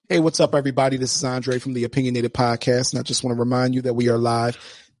Hey, what's up, everybody? This is Andre from the Opinionated Podcast, and I just want to remind you that we are live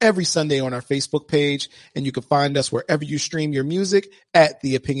every Sunday on our Facebook page, and you can find us wherever you stream your music at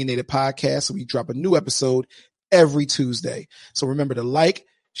the Opinionated Podcast. We drop a new episode every Tuesday. So remember to like,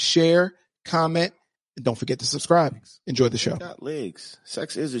 share, comment, and don't forget to subscribe. Enjoy the show. Got legs.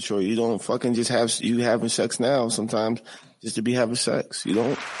 Sex is a chore. You don't fucking just have you having sex now sometimes just to be having sex.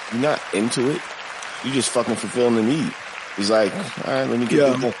 You're not into it. You just fucking fulfilling the need. He's like, all right, let me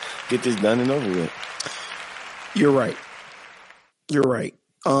get this done and over with. You're right. You're right.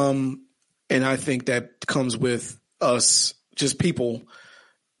 And I think that comes with us, just people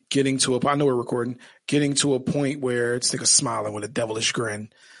getting to I know we're recording, getting to a point where it's like a smiling with a devilish grin.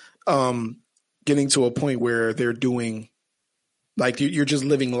 Getting to a point where they're doing, like, you're just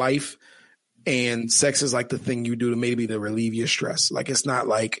living life, and sex is like the thing you do to maybe to relieve your stress. Like, it's not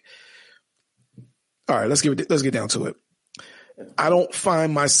like, all right, let's get down to it. I don't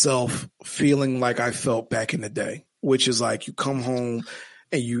find myself feeling like I felt back in the day, which is like you come home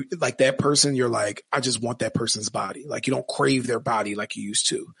and you like that person, you're like, I just want that person's body. Like, you don't crave their body like you used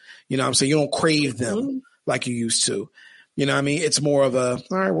to. You know what I'm saying? You don't crave them like you used to. You know what I mean? It's more of a,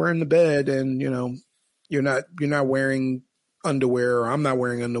 all right, we're in the bed and, you know, you're not wearing underwear, or I'm not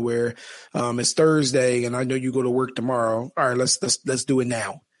wearing underwear. It's Thursday and I know you go to work tomorrow. All right, let's do it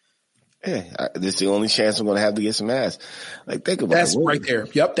now. Yeah, this is the only chance I'm going to have to get some ass. Like, think about That's right there.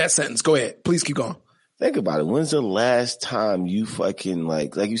 Yep, that sentence. Go ahead. Please keep going. Think about it. When's the last time you fucking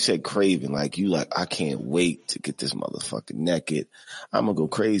like you said, craving, like you like, I can't wait to get this motherfucker naked. I'm going to go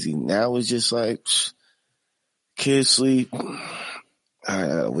crazy. Now it's just like, kids sleep. I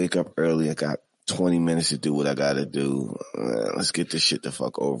gotta wake up early. I got 20 minutes to do what I got to do. Let's get this shit the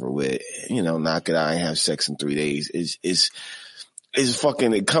fuck over with. You know, knock it out. I ain't have sex in 3 days. It's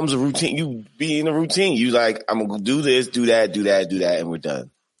fucking, it comes a routine. You be in a routine. You like, I'm going to do this, do that, and we're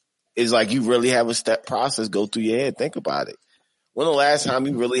done. It's like you really have a step process go through your head. Think about it. When the last time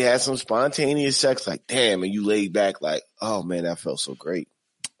you really had some spontaneous sex, like, damn, and you laid back like, oh man, that felt so great.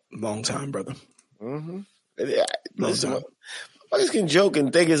 Long time, brother. Mm-hmm. Listen, I can joke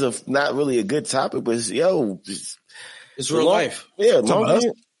and think it's not really a good topic, but it's real life. Yeah,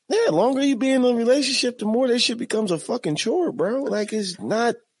 longer you be in a relationship, the more that shit becomes a fucking chore, bro. Like, it's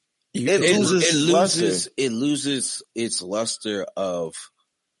not. It loses its luster of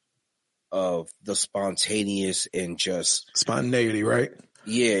the spontaneous and just spontaneity, right?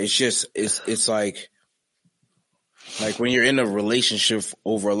 Yeah, it's like when you're in a relationship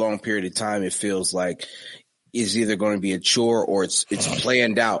over a long period of time, it feels like it's either going to be a chore or it's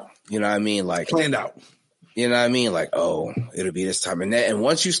planned out. You know what I mean? Like, planned out. You know what I mean? Like, oh, it'll be this time and that. And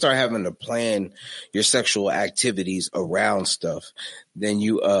once you start having to plan your sexual activities around stuff, then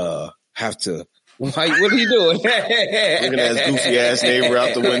you have to. What are you doing? Looking at his goofy ass neighbor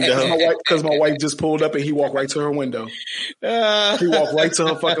out the window. Because my wife just pulled up and he walked right to her window. He walked right to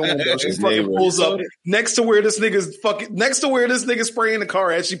her fucking window. She fucking pulls up next to where this nigga's spraying the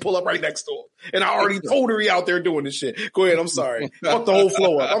car at. She pull up right next to him. And I already told her he out there doing this shit. Go ahead. I'm sorry. Fuck the whole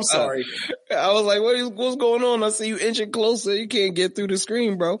flow up. I'm sorry. I was like, what's going on? I see you inching closer. You can't get through the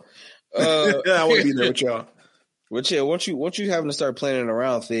screen, bro. I want to be there with y'all. But yeah, once you having to start planning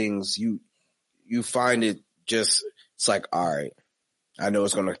around things, you find it just, it's like, all right, I know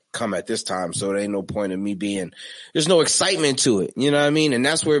it's going to come at this time, so there ain't no point in me there's no excitement to it. You know what I mean? And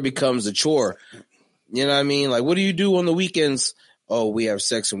that's where it becomes a chore. You know what I mean? Like, what do you do on the weekends? Oh, we have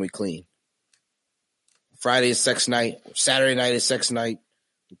sex and we clean. Friday is sex night. Saturday night is sex night.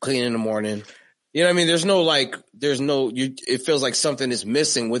 We clean in the morning. You know what I mean? It feels like something is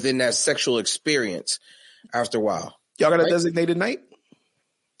missing within that sexual experience after a while. Y'all got a designated night?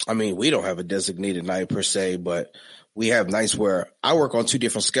 I mean, we don't have a designated night per se, but we have nights where I work on two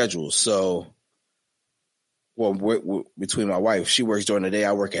different schedules. So, between my wife, she works during the day,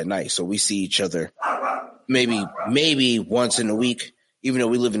 I work at night. So we see each other maybe once in a week, even though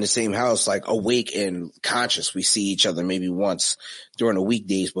we live in the same house, like awake and conscious. We see each other maybe once during the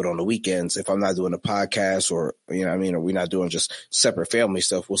weekdays, but on the weekends, if I'm not doing a podcast or, you know what I mean, or we're not doing just separate family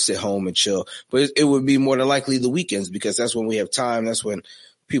stuff, we'll sit home and chill. But it would be more than likely the weekends because that's when we have time. That's when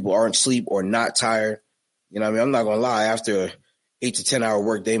people aren't asleep or not tired. You know what I mean? I'm not going to lie. After an 8 to 10 hour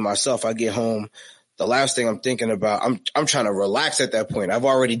work day myself, I get home. The last thing I'm thinking about, I'm trying to relax at that point. I've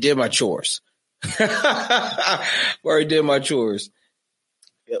already did my chores.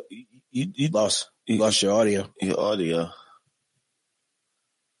 You lost your audio. Your audio.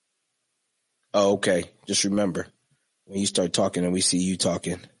 Oh, okay. Just remember, when you start talking and we see you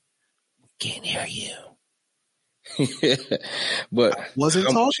talking, we can't hear you. But wasn't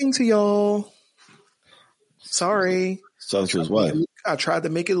talking to y'all. Sorry. Talking to his wife. I tried to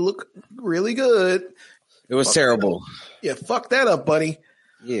make it look really good. It was terrible. Yeah, fuck that up, buddy.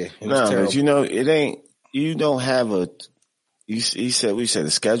 Yeah, it was terrible. But you know, it ain't. You don't have a. We said a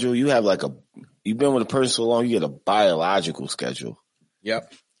schedule. You have like a. You've been with a person so long, you get a biological schedule.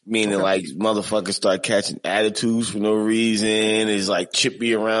 Yep. Meaning like motherfuckers start catching attitudes for no reason. It's like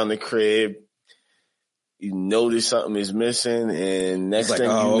chippy around the crib. You notice something is missing, and next thing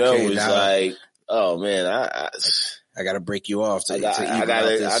you know is like, oh man, I gotta break you off. I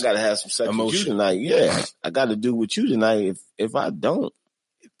gotta have some sex with you tonight. Yeah, I gotta do with you tonight. If I don't,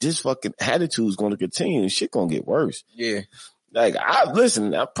 this fucking attitude is going to continue, and shit gonna get worse. Yeah. Like,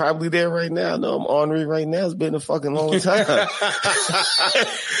 listen, I'm probably there right now. I know I'm ornery right now. It's been a fucking long time.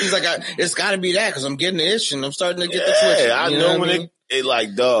 He's like, it's gotta be that because I'm getting the itch and I'm starting to get the twitch. I know when it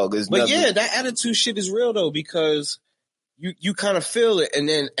like, dog. But nothing. Yeah, that attitude shit is real though, because you kind of feel it. And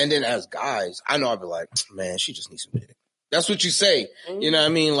then as guys, I know I'll be like, man, she just needs some dick. That's what you say. You know what I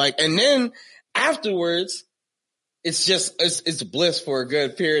mean? Like, and then afterwards, it's just, it's bliss for a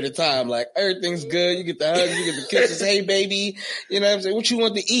good period of time. Like, everything's good. You get the hugs, you get the kisses. Hey, baby. You know what I'm saying? What you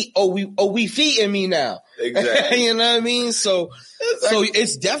want to eat? We feeding me now. Exactly. You know what I mean? So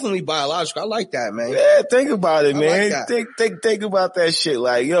it's definitely biological. I like that, man. Yeah, think about it, man. Like think about that shit.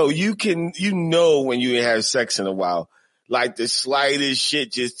 Like, yo, you know when you ain't had sex in a while. Like, the slightest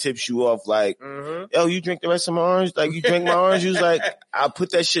shit just tips you off. Like, yo, you drink the rest of my orange? Like, you drink my orange juice? Like, I'll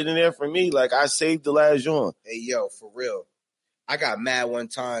put that shit in there for me. Like, I saved the last joint. Hey, yo, for real. I got mad one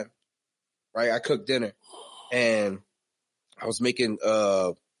time, right? I cooked dinner and I was making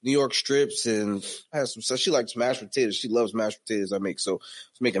New York strips and I had some stuff. She likes mashed potatoes. She loves mashed potatoes I make. So I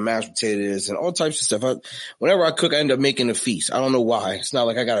was making mashed potatoes and all types of stuff. Whenever I cook, I end up making a feast. I don't know why. It's not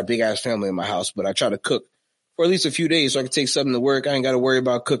like I got a big ass family in my house, but I try to cook for at least a few days so I can take something to work. I ain't got to worry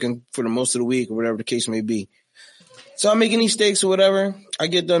about cooking for the most of the week or whatever the case may be. So I'm making these steaks or whatever. I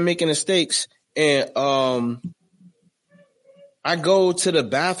get done making the steaks and I go to the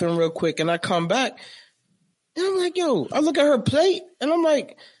bathroom real quick and I come back and I'm like, yo, I look at her plate and I'm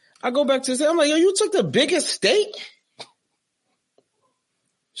like, I go back to the steak. I'm like, yo, you took the biggest steak?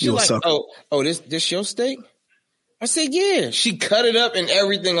 She's like, oh, this your steak? I said, yeah. She cut it up and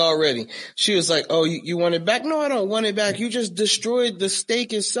everything already. She was like, oh, you want it back? No, I don't want it back. You just destroyed the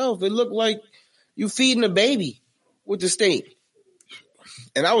steak itself. It looked like you feeding a baby with the steak.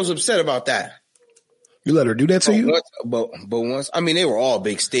 And I was upset about that. You let her do that to you? But once, I mean, they were all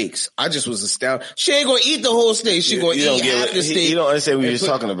big steaks. I just was astounded. She ain't going to eat the whole steak. She going to eat half the steak. You don't understand what you're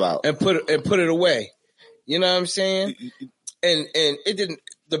talking about. And put it away. You know what I'm saying? And it didn't.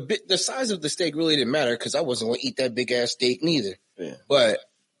 The size of the steak really didn't matter because I wasn't going to eat that big ass steak neither. Yeah. But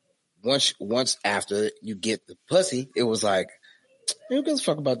once after you get the pussy, it was like, man, who gives a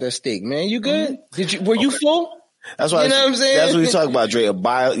fuck about that steak, man? You good? Were you full? That's why. You know what I'm saying? That's what you talk about, Dre.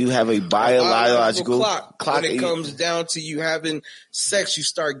 You have a biological clock. When it comes down to you having sex, you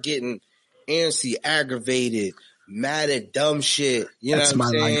start getting antsy, aggravated, mad at dumb shit. You know what I'm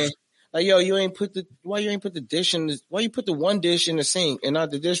saying? Life. Like, yo, why you ain't put the why you put the one dish in the sink and not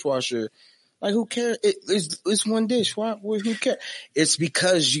the dishwasher? Like, who cares? It's one dish. Who cares? It's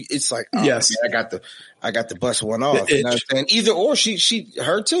because it's like, oh, yes, man, I got to bust one off. You know what I'm saying? Either or her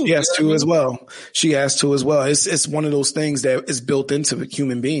too. She has to as well. She has to as well. It's one of those things that is built into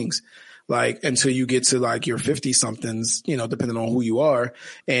human beings. Like, until you get to like your 50 somethings, you know, depending on who you are,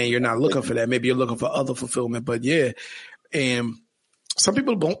 and you're not looking for that. Maybe you're looking for other fulfillment, but yeah. And some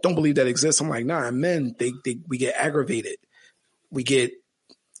people don't believe that exists. I'm like, nah, men, we get aggravated.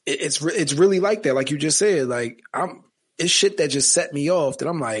 It's really like that. Like you just said, like it's shit that just set me off that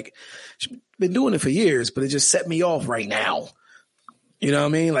I'm like, been doing it for years, but it just set me off right now. You know what I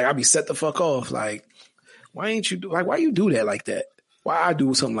mean? Like, I'll be set the fuck off. Like, why you do that like that? Why I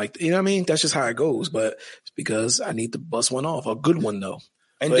do something like that? You know what I mean? That's just how it goes. But it's because I need to bust one off, a good one though.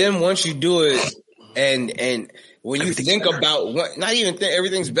 And then once you do it, and when you think about not even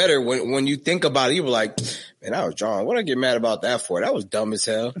everything's better when you think about it, you were like, man, I was John. What did I get mad about that for? That was dumb as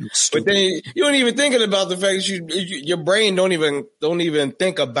hell. But then you don't even thinking about the fact that your brain don't even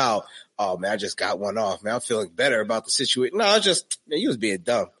think about, oh man, I just got one off. Man, I'm feeling better about the situation. No, it's just, man, you was being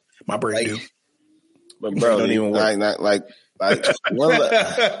dumb. My brain do. But bro, don't even work. Like,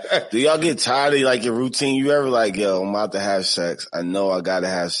 do y'all get tired of like your routine? You ever like, yo, I'm about to have sex. I know I gotta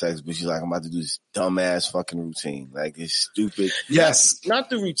have sex, but she's like, I'm about to do this dumbass fucking routine. Like, it's stupid. Yes.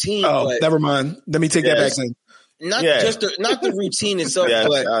 Not the routine. Oh, but never mind. Let me take that back then. Not the routine itself, yes,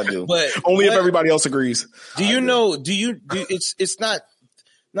 but I do. But only if everybody else agrees. It's not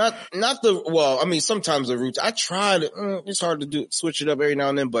well, I mean, sometimes the routine, I try to, it's hard to switch it up every now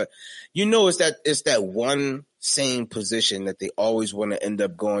and then, but it's that one same position that they always want to end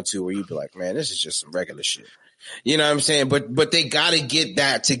up going to, where you be like, man, this is just some regular shit. You know what I'm saying? But they got to get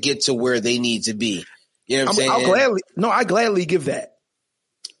that to get to where they need to be. You know what I'm saying? I gladly give that.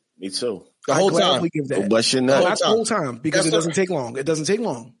 Me too. The whole time. Give that. Bust your nut. Not the whole time, because it doesn't take long. It doesn't take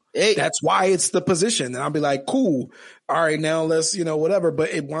long. Hey. That's why it's the position. And I'll be like, cool. All right, now let's, whatever.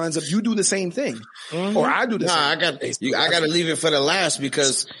 But it winds up, you do the same thing. Mm-hmm. Or I do the same I got to leave it for the last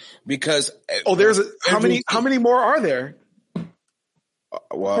because how many more are there?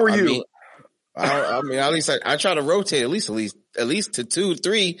 For you? I mean, at least I try to rotate at least to 2,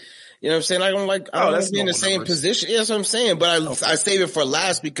 3. You know what I'm saying? I don't like be in the same position. Yeah, that's what I'm saying. But I save it for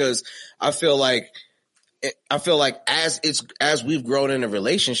last because I feel like as we've grown in a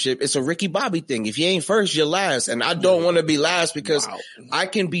relationship, it's a Ricky Bobby thing. If you ain't first, you're last. And I don't want to be last because I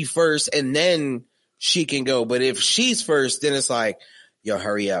can be first and then she can go. But if she's first, then it's like, yo,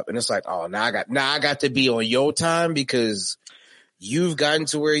 hurry up. And it's like, oh, now I got to be on your time because you've gotten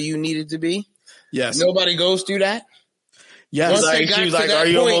to where you needed to be. Yes. Nobody goes through that. Yes. She was like, are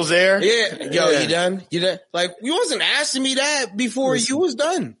you almost there? Yeah. Yo, you done? You done? Like, you wasn't asking me that before you was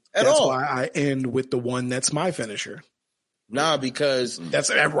done at all. That's why I end with the one that's my finisher. Nah, because that's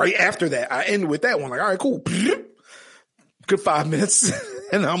right after that. I end with that one. Like, all right, cool. Good 5 minutes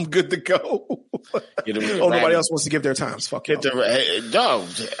and I'm good to go. Nobody else wants to give their times. Fuck it. Dog,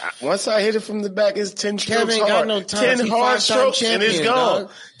 once I hit it from the back, it's 10 strokes Kevin hard. No time. 10 hard strokes and it's gone.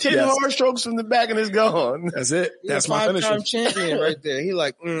 Dog. 10 hard strokes from the back and it's gone. That's it. That's my finisher. 5-time champion right there. He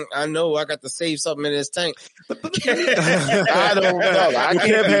like, I know I got to save something in this tank. I don't know. I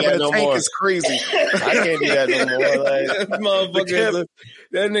can't do that no more. It's crazy. I can't do that no more. Like, motherfucker,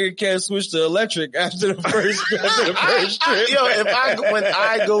 that nigga can't switch to electric after the first trip. Yo, when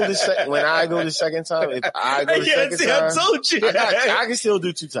I go the second time, I told you. I can still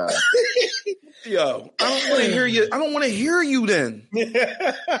do 2 times. Yo, I don't want to hear you. I don't want to hear you then.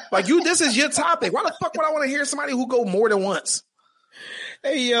 Like this is your topic. Why the fuck would I want to hear somebody who go more than once?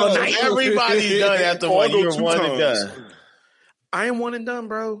 Hey, yo, everybody's done after one. You're one and done. I ain't one and done,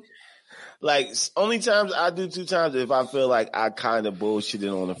 bro. Like, only times I do 2 times if I feel like I kind of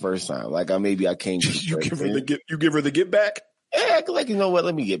bullshitted on the first time. Like, maybe I can't get you give her the get back? Yeah, like, you know what?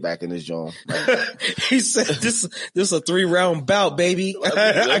 Let me get back in this joint. He said, "This is a 3-round bout, baby."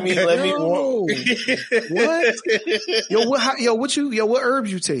 Let me. What? What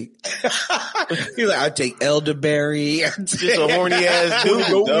herbs you take? He's like, I take elderberry. Just a horny ass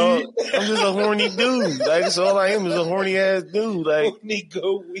dude, dog. I'm just a horny dude. Like, that's all I am is a horny ass dude. Like, horny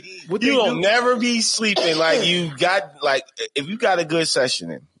go weed. You will never be sleeping like you got. Like, if you got a good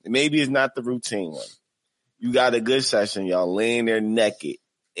session in, maybe it's not the routine one. You got a good session, y'all laying there naked,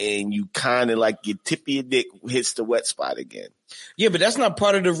 and you kind of like your tip of your dick hits the wet spot again. Yeah, but that's not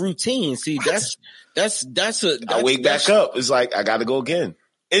part of the routine. See, I wake back up. It's like, I got to go again.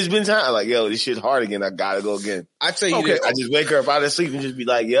 It's been time. Like, yo, this shit's hard again. I got to go again. I tell you this. I just wake her up out of sleep and just be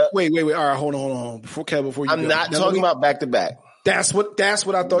like, yep. Wait. All right, hold on. Before you I'm not talking about back to back. That's what I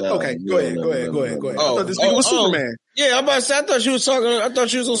thought. No, okay, go ahead. I thought this nigga was Superman. Yeah, I'm about to say, I thought she was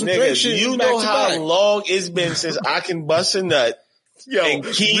on some great shit. You know how long it's been since I can bust a nut and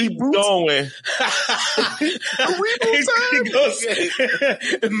keep going.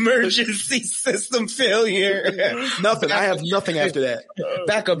 Emergency system failure. Nothing. I have nothing after that.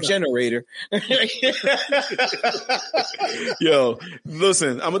 Backup generator. Yo,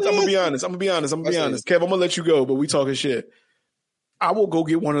 listen, I'm gonna be honest. Kev, I'm gonna let you go, but we talking shit. I will go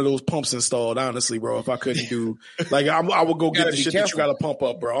get one of those pumps installed, honestly, bro. If I couldn't do, like, I will go get the shit that you got to pump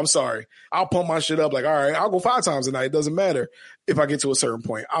up, bro. I'm sorry. I'll pump my shit up. Like, all right, I'll go 5 times a night. It doesn't matter. If I get to a certain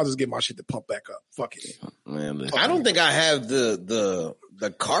point, I'll just get my shit to pump back up. Fuck it. Man, I don't think I have the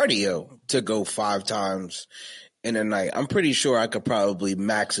cardio to go 5 times in a night. I'm pretty sure I could probably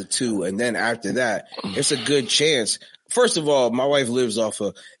max a 2. And then after that, it's a good chance. First of all, my wife lives off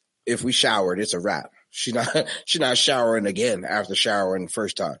of, if we showered, it's a wrap. She's not showering again after showering the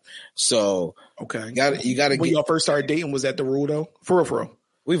first time. So okay, you got to. When y'all first started dating, was that the rule though? For real.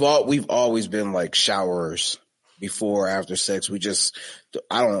 We've always been like showerers before, after sex.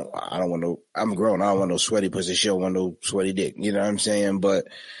 I don't want no. I'm grown. I don't want no sweaty pussy. She don't want no sweaty dick. You know what I'm saying? But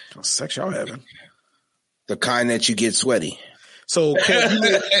what sex y'all having? The kind that you get sweaty. So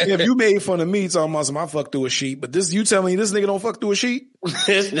if you made fun of me talking about some I fuck through a sheet, but you telling me this nigga don't fuck through a sheet?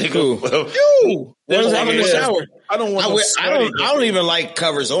 This nigga, you. I'm in the shower. I don't even like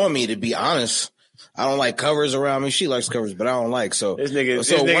covers on me, to be honest. I don't like covers around me. She likes covers, but I don't like once,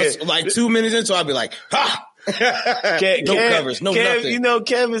 like 2 minutes into, I'll be like, ha. No covers, no nothing. You know,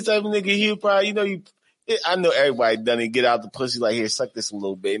 Kevin's type of nigga. He'll probably, I know everybody done it. Get out the pussy like, here, suck this a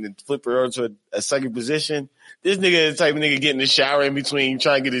little bit, and then flip her into a sucking position. This nigga is the type of nigga get in the shower in between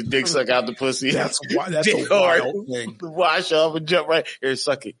trying to get his dick sucked out the pussy. That's a wild thing. Wash off and jump right here,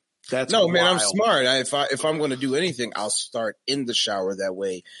 suck it. That's no, wild. man, I'm smart. If I'm going to do anything, I'll start in the shower. That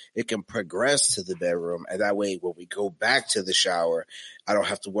way it can progress to the bedroom. And that way when we go back to the shower, I don't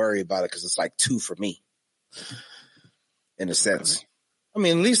have to worry about it because it's like 2 for me. In a sense. I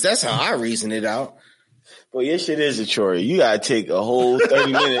mean, at least that's how I reason it out. Well, your shit is a chore. You gotta take a whole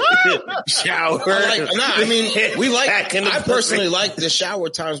 30-minute shower. I personally like the shower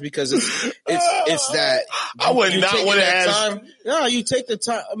times because it's that. I would not want to ask. Time. No, you take the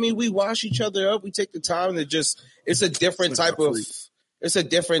time. I mean, we wash each other up. We take the time to it's a different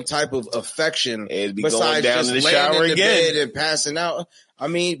type of affection. Besides down just in the shower in the again bed and passing out. I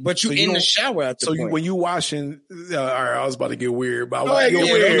mean, but you in the shower at the point. When you washing, all right, I was about to get weird, but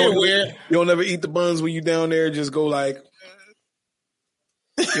get weird. You don't ever eat the buns when you down there. Just go like,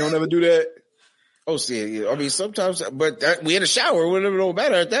 you don't ever do that. Oh, see, yeah. I mean, sometimes, but we in the shower. It wouldn't no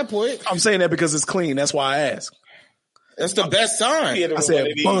matter at that point. I'm saying that because it's clean. That's why I ask. That's the best time. I said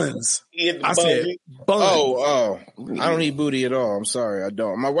buns. I said buns. Oh, I don't eat booty at all. I'm sorry, I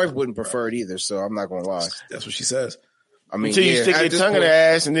don't. My wife wouldn't prefer it either, so I'm not going to lie. That's what she says. I mean, until you stick your tongue in her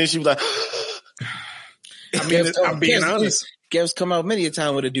ass, and then she was like, I'm being honest. Kev's come out many a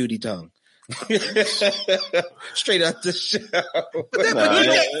time with a duty tongue. Straight out the show.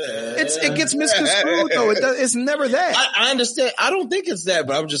 It gets misconstrued though. It's never that. I understand. I don't think it's that,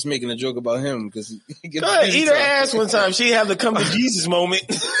 but I'm just making a joke about him because he gets eat her ass one time. She have the come to Jesus moment.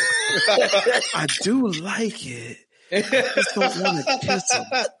 I do like it. I just don't want to kiss him.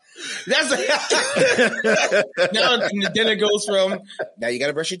 Now then it goes from now you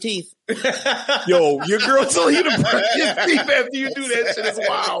gotta brush your teeth. Yo, your girl telling you to brush your teeth after you do that shit is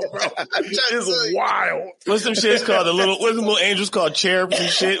wild, bro. It's wild. What's them shits called? What's the little angels called? Cherubs and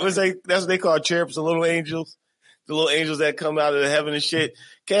shit. That's what they call cherubs, the little angels. The little angels that come out of the heaven and shit.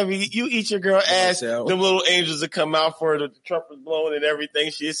 Kevin, you eat your girl ass, them little angels that come out for her, the trumpets blowing and everything.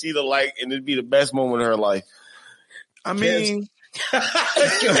 She'll see the light and it'd be the best moment of her life. I mean,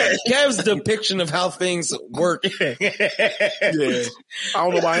 Kev's depiction of how things work. Yeah. I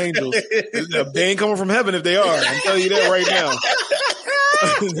don't know about angels. They ain't coming from heaven if they are. I'm telling you that right now.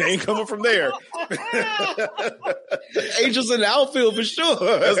 They ain't coming from there. Angels in the outfield for sure.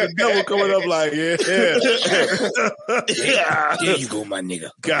 That's the devil coming up like, yeah. There you go, my nigga.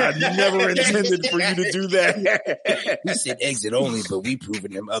 God never intended for you to do that. We said exit only, but we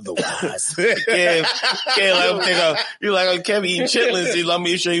proving them otherwise. You're like, oh, Kevin eating chitlins. Let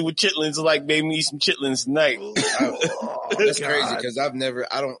me show you what chitlins are like, baby. Eat some chitlins tonight. That's crazy because I'm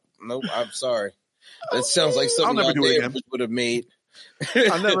sorry. That sounds like something would have made.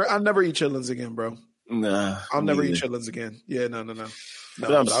 I'll never eat chitlins again, bro. Nah. I'll never eat chitlins again. Yeah, no.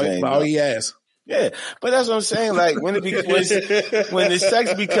 But I'm saying, I'll eat ass. Yeah, but that's what I'm saying. Like when the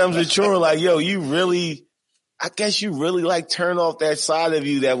sex becomes a chore, like, yo, I guess you really like turn off that side of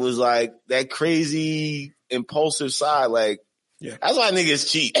you that was like that crazy impulsive side. Like, yeah, that's why niggas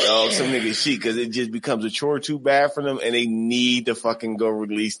cheat, dog. Some niggas cheat because it just becomes a chore too bad for them, and they need to fucking go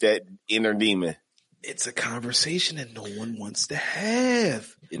release that inner demon. It's a conversation that no one wants to have.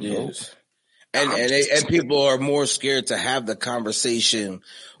 It is. And people are more scared to have the conversation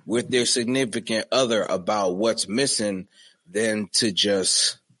with their significant other about what's missing than to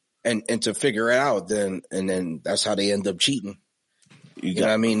just and to figure it out. Then that's how they end up cheating. You know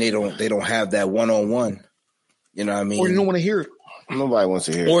what I mean? They don't have that one-on-one. You know what I mean? Or you don't want to hear it. Nobody wants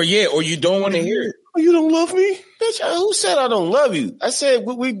to hear it. Or you don't want to hear it. Oh, you don't love me? Bitch, who said I don't love you? I said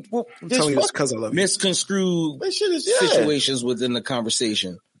I'm telling you this because I love you. Misconstrued situations within the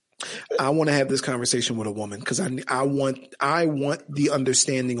conversation. I want to have this conversation with a woman because I want the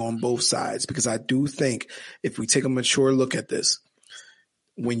understanding on both sides, because I do think if we take a mature look at this,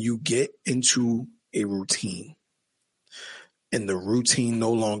 when you get into a routine and the routine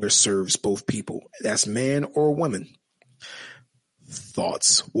no longer serves both people, that's man or woman,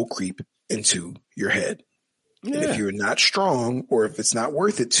 thoughts will creep into your head. Yeah. And if you're not strong or if it's not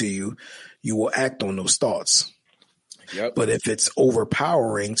worth it to you, you will act on those thoughts. Yep. But if it's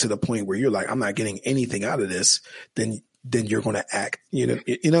overpowering to the point where you're like, I'm not getting anything out of this, then you're going to act, you know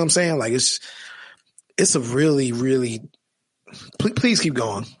what I'm saying? Like it's a really, really, please keep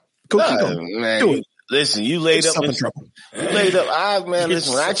going. Keep going. Man, do it. Listen, you laid up in trouble.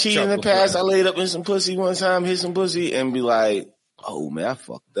 Listen, when I cheated in the past, I laid up in some pussy one time, hit some pussy and be like, oh man, I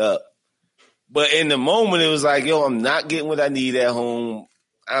fucked up. But in the moment, it was like, yo, I'm not getting what I need at home.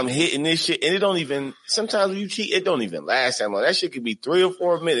 I'm hitting this shit, and it don't even. Sometimes when you cheat, it don't even last that long. That shit could be 3 or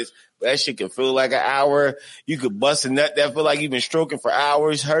 4 minutes, but that shit can feel like an hour. You could bust a nut that feel like you've been stroking for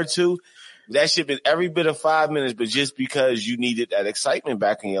hours. Her too. That shit been every bit of 5 minutes, but just because you needed that excitement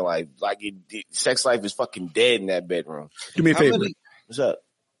back in your life, like sex life is fucking dead in that bedroom. Do me a favor. What's up?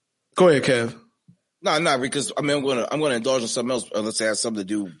 Go ahead, Kev. No, because I mean, I'm gonna indulge in something else unless it has something to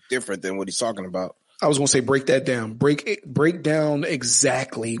do different than what he's talking about. I was going to say break that down. Break down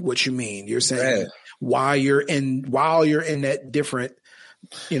exactly what you mean. You're saying while you're in that different,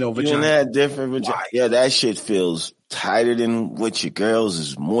 vagina. You're in that different vagina. Yeah, that shit feels tighter than what your girls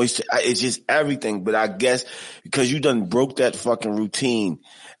is moist. It's just everything. But I guess because you done broke that fucking routine.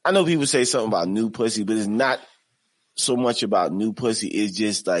 I know people say something about new pussy, but it's not so much about new pussy. It's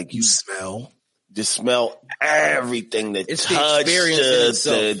just like you smell. Just smell everything, the it's touch,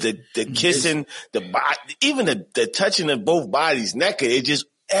 the kissing, the body, even the touching of both bodies naked. It just,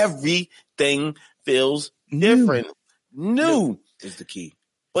 everything feels different. New is the key.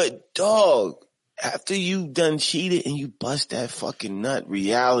 But dog, after you done cheated and you bust that fucking nut,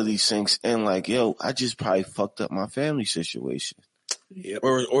 reality sinks in like, yo, I just probably fucked up my family situation. Yep.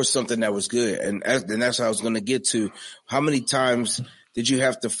 Or something that was good. And that's what I was going to get to. How many times did you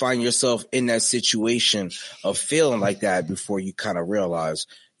have to find yourself in that situation of feeling like that before you kind of realize,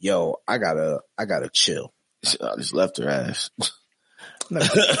 yo, I gotta chill? I just left her ass.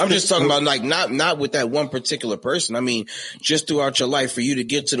 I'm just talking about like not with that one particular person. I mean, just throughout your life for you to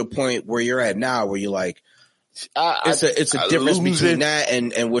get to the point where you're at now, where you're like, it's a difference between that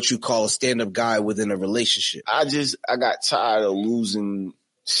and what you call a stand-up guy within a relationship. I got tired of losing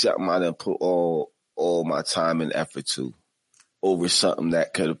something I done put all my time and effort to over something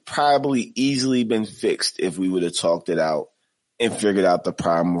that could have probably easily been fixed if we would have talked it out and figured out the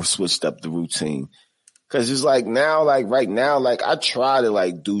problem or switched up the routine. Cause it's like now, like right now, like I try to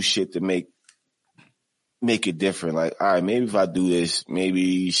like do shit to make it different. Like, all right, maybe if I do this,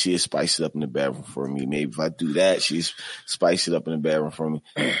 maybe she'll spice it up in the bedroom for me. Maybe if I do that, she'll spice it up in the bedroom for me.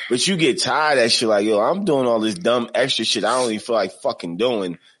 But you get tired of that shit like, yo, I'm doing all this dumb extra shit I don't even feel like fucking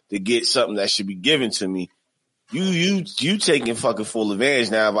doing to get something that should be given to me. You taking fucking full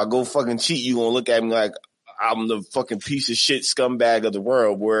advantage now. If I go fucking cheat, you gonna look at me like I'm the fucking piece of shit scumbag of the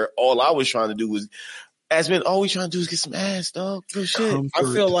world, where all I was trying to do was, as men always trying to do is get some ass, dog. Good shit. I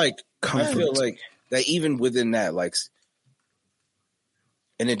feel like that even within that, like,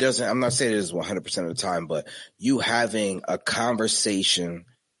 and it doesn't, I'm not saying it is 100% of the time, but you having a conversation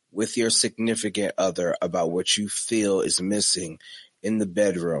with your significant other about what you feel is missing in the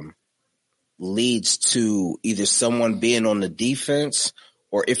bedroom leads to either someone being on the defense,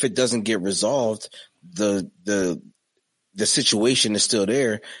 or if it doesn't get resolved, the situation is still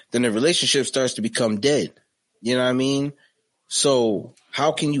there, then the relationship starts to become dead. You know what I mean? So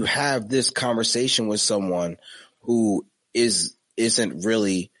how can you have this conversation with someone who isn't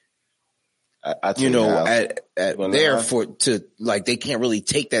really, at there for to like, they can't really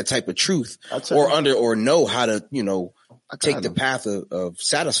take that type of truth or know how to, take the path of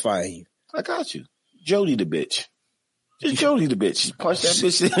satisfying you. I got you. Jody the bitch. Just Jody the bitch. Just punch that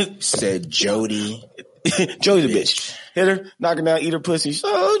bitch. Said Jody. Jody the bitch. Hit her, knock her down, eat her pussy.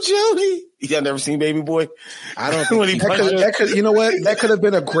 Oh, Jody. Y'all never seen Baby Boy? I don't think that could, you know what? That could have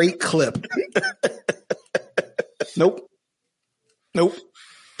been a great clip. Nope. Nope.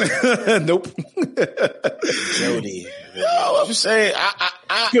 Jody. No, I'm saying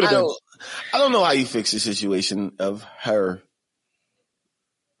I don't know how you fix the situation of her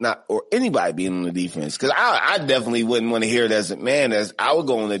or anybody being on the defense. Cause I definitely wouldn't want to hear it as a man, as I would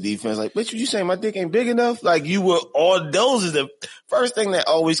go on the defense. Like, bitch, you saying my dick ain't big enough? Like those is the first thing that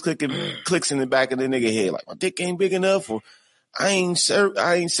always clicks in the back of the nigga head. Like, my dick ain't big enough, or I ain't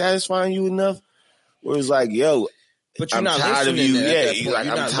satisfying you enough. Where it's like, yo, but you're I'm not tired of listening. you. Yeah, he's like,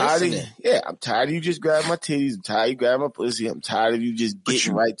 I'm tired of you. Yeah, I'm tired of you just grabbing my titties. I'm tired of you grabbing my pussy. I'm tired of you just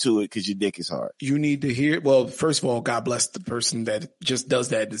getting right to it because your dick is hard. You need to hear. Well, first of all, God bless the person that just does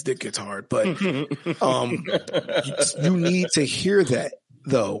that. His dick gets hard, but you need to hear that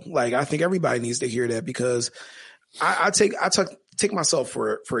though. Like, I think everybody needs to hear that, because I take myself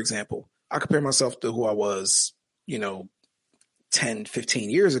for example. I compare myself to who I was, 10, 15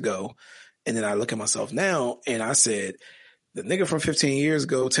 years ago. And then I look at myself now and I said, the nigga from 15 years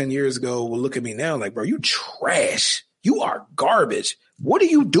ago, 10 years ago will look at me now like, bro, you trash. You are garbage. What are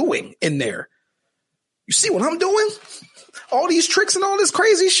you doing in there? You see what I'm doing? All these tricks and all this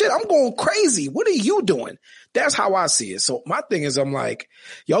crazy shit. I'm going crazy. What are you doing? That's how I see it. So my thing is, I'm like,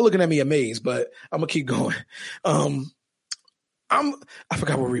 y'all looking at me amazed, but I'm going to keep going. I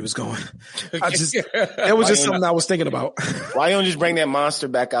forgot where we was going. That was just something I was thinking about. Why you don't just bring that monster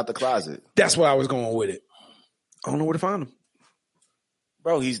back out the closet? That's where I was going with it. I don't know where to find him.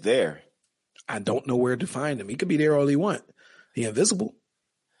 Bro, he's there. I don't know where to find him. He could be there all he want. He invisible.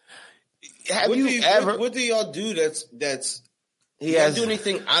 What do y'all do that's he has do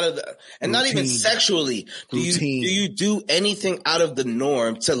anything out of the and routine. Not even sexually? Do you do anything out of the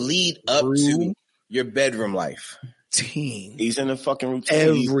norm to lead up to your bedroom life? He's in a fucking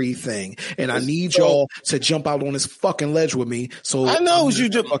routine. Everything. And I need y'all to jump out on this fucking ledge with me. So I know what you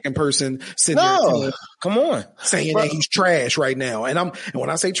do. Fucking person sitting there come on. Saying that he's trash right now. And when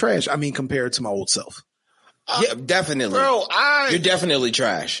I say trash, I mean compared to my old self. Yeah, definitely. Bro, you're definitely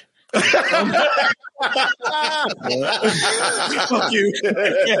trash. Fuck you.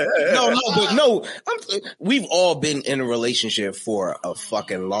 No. We've all been in a relationship for a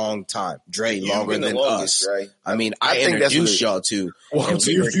fucking long time. Dre, longer than us. Right? I mean, I introduced y'all to. Welcome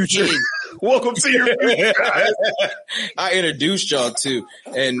to your future. Welcome to your future. I introduced y'all to,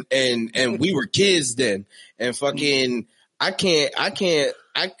 and we were kids then, and fucking, I can't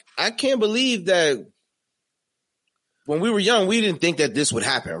believe that. When we were young, we didn't think that this would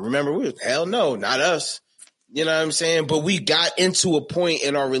happen. Remember, hell no, not us. You know what I'm saying? But we got into a point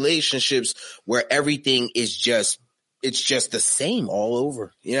in our relationships where everything is it's just the same all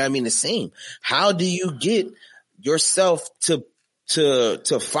over. You know what I mean? The same. How do you get yourself to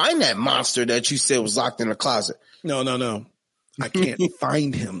find that monster that you said was locked in the closet? No. I can't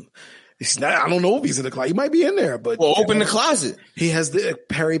find him. It's not, I don't know if he's in the closet. He might be in there, but open the closet. He has the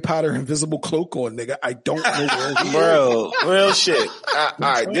Harry Potter invisible cloak on, nigga. I don't know where he is. Bro, real shit. All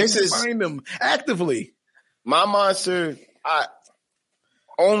right, this is find him actively. My monster.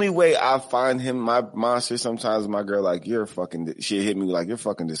 Only way I find him, my monster. Sometimes my girl like she hit me like you're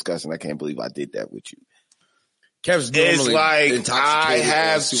fucking disgusting. I can't believe I did that with you. Kev's it's like I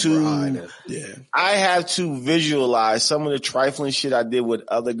have to visualize some of the trifling shit I did with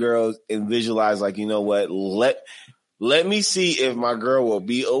other girls and visualize like, you know what, let me see if my girl will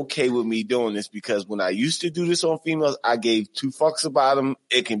be okay with me doing this, because when I used to do this on females, I gave 2 fucks about them.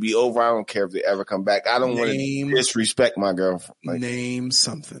 It can be over. I don't care if they ever come back. I don't want to disrespect my girl. Name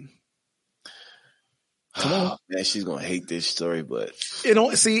something. Come on. Man, she's going to hate this story, but it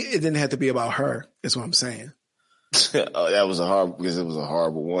didn't have to be about her. That's what I'm saying. That was because it was a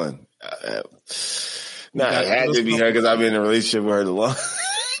horrible one. It had to be her because I've been in a relationship with her the long.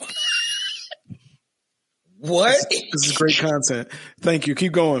 What? This is great content. Thank you.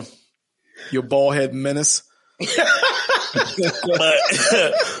 Keep going. Your bald head menace. But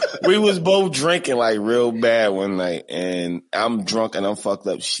we was both drinking like real bad one night, and I'm drunk and I'm fucked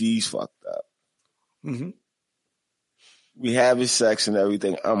up. She's fucked up. Mm-hmm. We having sex and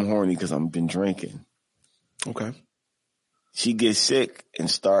everything. I'm horny because I've been drinking. Okay. She gets sick and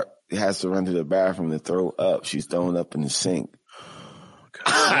has to run to the bathroom to throw up. She's throwing up in the sink.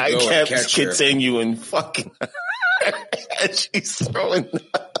 I kept continuing fucking. And she's throwing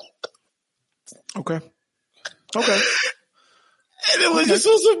up. Okay. And it was just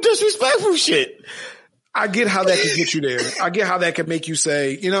some disrespectful shit. I get how that could get you there. I get how that could make you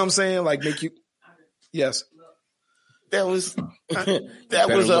say, you know what I'm saying? Like make you, yes. That was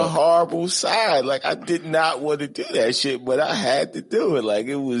a horrible side. Like I did not want to do that shit, but I had to do it. Like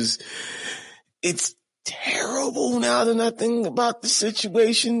it's terrible now that I think about the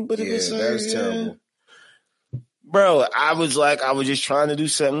situation, but it was that was terrible. Bro, I was just trying to do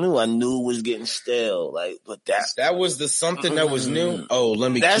something new. I knew it was getting stale. Like, but that was the something that was new. Oh,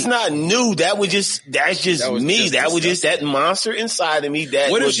 That's not new. That's just me. That was just that monster inside of me.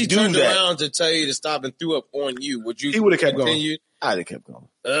 That what if she turned around to tell you to stop and threw up on you? Would you? He would have kept going. I'd have kept going.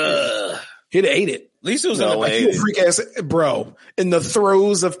 He'd have ate it. At least it was you freak ass, bro. In the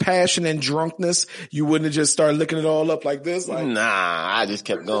throes of passion and drunkenness, you wouldn't have just started licking it all up like this. Like, nah, I just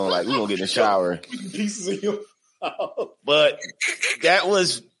kept going. Like, we gonna get in the shower. Pieces of your. But that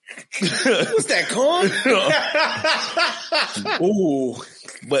was. What's that corn? Ooh,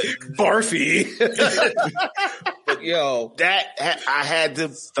 but barfy. But yo, I had to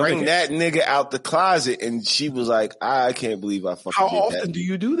bring that nigga out the closet, and she was like, "I can't believe I fucking." How did often that. do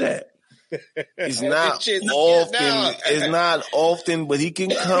you do that? It's not often. It's not often, but he can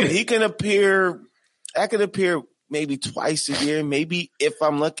come. He can appear. I could appear maybe twice a year, maybe if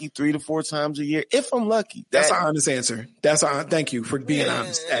I'm lucky, 3 to 4 times a year. If I'm lucky, that's an honest answer. Thank you for being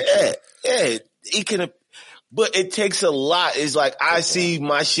honest. Yeah, he can. But it takes a lot. It's like I see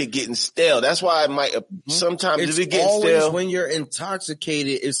my shit getting stale. That's why I might sometimes if it gets stale. When you're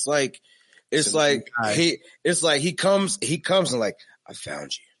intoxicated, it's like he comes and like, I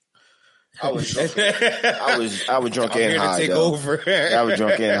found you. I was drunk and high. Take though. over. I was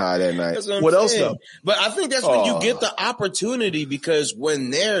drunk and high that night. What else though? But I think that's when you get the opportunity, because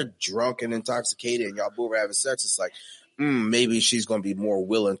when they're drunk and intoxicated and y'all both are having sex, it's like, maybe she's going to be more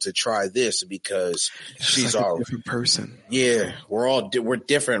willing to try this because she's like a different person. Yeah, we're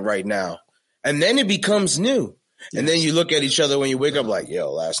different right now. And then it becomes new. Yes. And then you look at each other when you wake up like,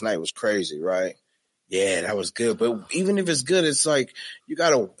 yo, last night was crazy, right? Yeah, that was good. But even if it's good, it's like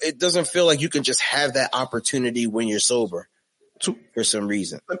it doesn't feel like you can just have that opportunity when you're sober for some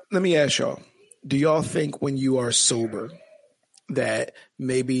reason. Let me ask y'all, do y'all think when you are sober that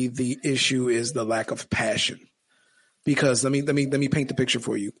maybe the issue is the lack of passion? Because let me paint the picture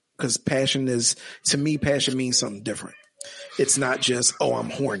for you. Because passion means something different. It's not just, oh,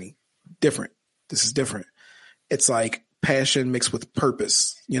 I'm horny. Different. This is different. It's like passion mixed with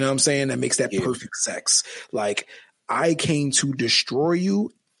purpose. You know what I'm saying? That makes that perfect sex. Like, I came to destroy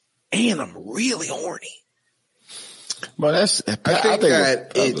you and I'm really horny. Well, I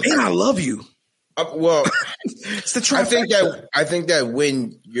love you. It's the trifecta. I think that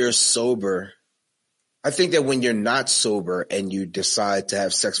when you're sober, I think that when you're not sober and you decide to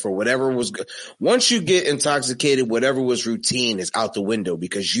have sex for whatever was good, once you get intoxicated, whatever was routine is out the window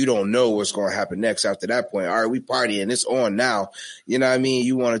because you don't know what's going to happen next after that point. All right, we partying, it's on now. You know what I mean?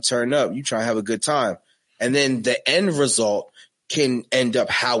 You want to turn up, you try to have a good time. And then the end result can end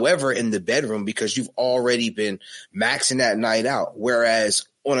up, however, in the bedroom because you've already been maxing that night out. Whereas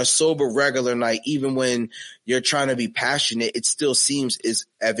on a sober regular night, even when you're trying to be passionate, it still seems as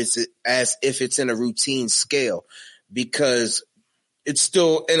if it's in a routine scale because it's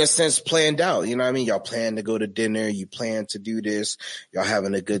still in a sense planned out. You know what I mean? Y'all plan to go to dinner. You plan to do this. Y'all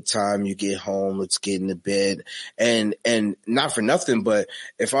having a good time. You get home. Let's get into bed. And not for nothing, but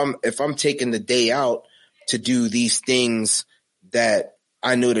if I'm taking the day out to do these things that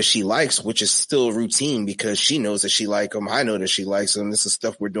I know that she likes, which is still routine because she knows that she likes them. I know that she likes them. This is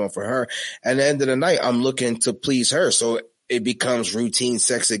stuff we're doing for her. And at the end of the night, I'm looking to please her. So it becomes routine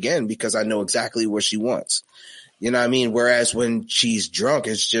sex again because I know exactly what she wants. You know what I mean? Whereas when she's drunk,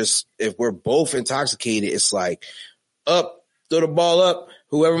 it's just, if we're both intoxicated, it's like up, throw the ball up.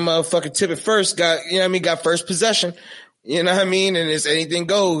 Whoever motherfucking tip it first got, you know what I mean? Got first possession. You know what I mean? And it's anything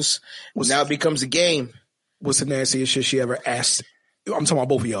goes. Now it becomes a game. What's the nastiest shit she ever asked? I'm talking about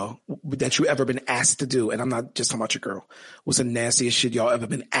both of y'all that you ever been asked to do. And I'm not just talking about your girl. What's the nastiest shit y'all ever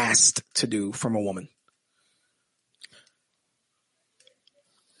been asked to do from a woman?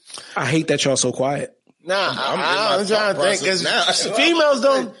 I hate that y'all so quiet. Nah, I'm trying to think because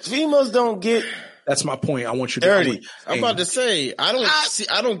females don't get. That's my point. I want you to dirty. I'm about to say I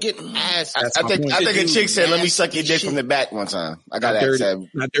don't get asked. I think a chick said, "Let me suck your dick from the back" one time. I got asked.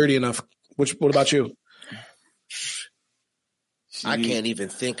 Not dirty enough. What about you? I can't even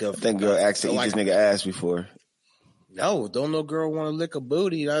think of. I think girl asked to eat this nigga ass before. No, don't no girl want to lick a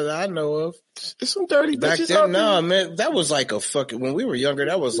booty I know of. It's some dirty back bitches then. No, man, that was like a fucking. When we were younger,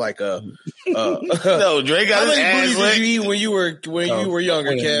 that was like a. No, Drake got his ass licked. Did you eat when you were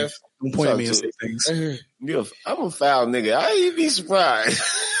younger, Kev? Don't point at me and say things. I'm a foul nigga. I ain't be surprised.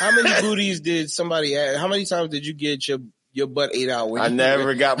 How many booties did somebody ask? How many times did you get your butt ate out? I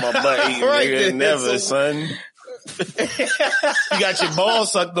never got my butt eaten. Right, nigga. Never, son. You got your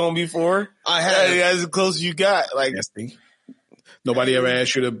balls sucked on before. I had it as close as you got. Like, nobody ever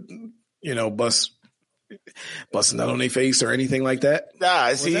asked you to, busting that on their face or anything like that.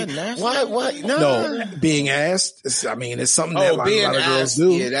 Nah, see, what? No, being asked. It's something that a lot of girls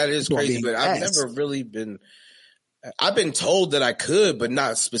do. Yeah, that is crazy. But I've never really been. I've been told that I could, but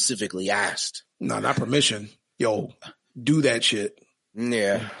not specifically asked. No, not permission. Yo, do that shit.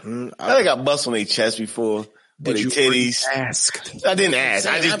 Yeah, I think I got bust on their chest before. Did you titties? Asked? I didn't ask.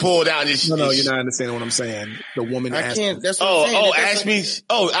 I just pulled out this. No, you're not understanding what I'm saying. The woman asked. That's what ask me.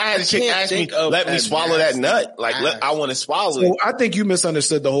 Oh, I had a chick ask me, let me swallow that nut. Like, I want to swallow it. I think you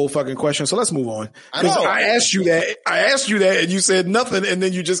misunderstood the whole fucking question. So let's move on. Because I asked you that, and you said nothing, and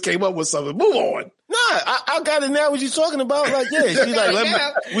then you just came up with something. Move on. Nah, I got it now. What you talking about? Like, yeah, she's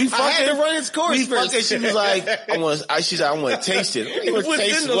like, we fucking. I had to run its course. We fucking. She was like, she's like, I want to taste it.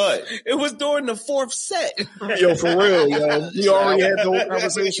 What? It was during the fourth set. Yo, for real, yo. We already had the whole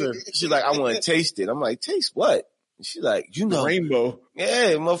conversation. She's like, I want to taste it. I'm like, taste what? She's like, rainbow.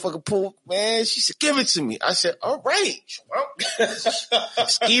 Yeah, motherfucker pull, man. She said, give it to me. I said, all right.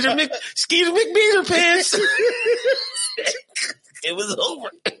 Skeeter McBeater pants. It was over.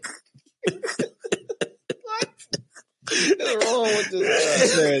 What's wrong with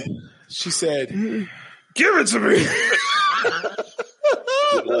this? She said, give it to me.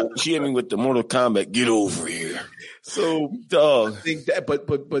 She hit me with the Mortal Kombat, get over here. So dog. I think that,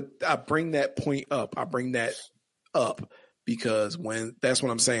 but I bring that point up. I bring that up because that's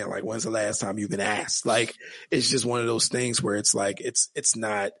what I'm saying. Like, when's the last time you've been asked? Like, it's just one of those things where it's like, it's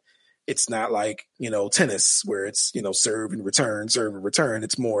not like, tennis where it's, serve and return.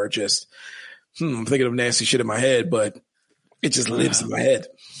 It's more just, I'm thinking of nasty shit in my head, but it just lives in my head.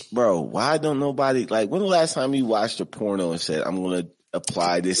 Bro, why don't nobody, like, when the last time you watched a porno and said, I'm going to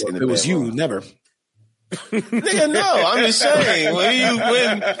apply this in the bedroom? It was you, never. Nigga, no, I'm just saying.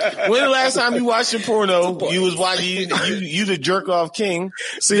 When the last time you watched a porno, you was watching you the jerk off king.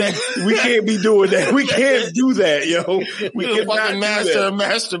 See, we can't be doing that. We can't do that, yo. We can fucking master of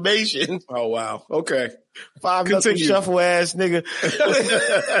masturbation. Oh wow. Okay. 5 knuckle shuffle ass nigga.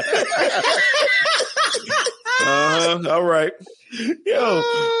 All right. Yo,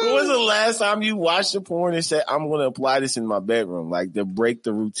 when was the last time you watched a porn and said, I'm going to apply this in my bedroom? Like, to break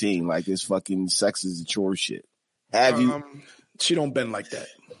the routine, like this fucking sex is a chore shit. Have you? She don't bend like that.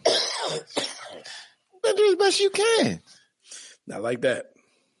 Bend as best you can. Not like that.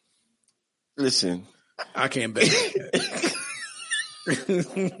 Listen. I can't bend like that.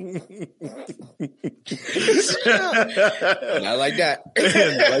 Not like that.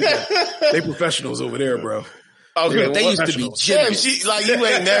 Not like that. They professionals over there, bro. Okay, they used to be generous. You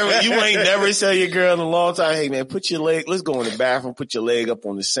ain't never tell your girl in a long time, hey man, put your leg, let's go in the bathroom, put your leg up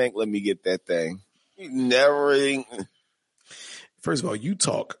on the sink, let me get that thing. You never. First of all, you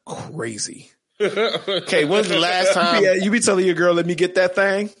talk crazy. Okay, when's the last time? Yeah, you be telling your girl, let me get that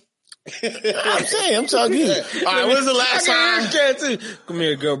thing? I'm talking to you. All right, when's the last time? Come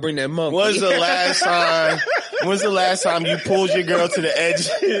here, girl, bring that monkey. When's the last time you pulled your girl to the edge?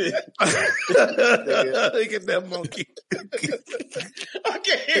 Look at that monkey. I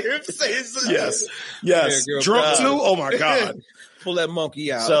can't hear him say something. Yes. Girl, Drunk too? Oh my God. Pull that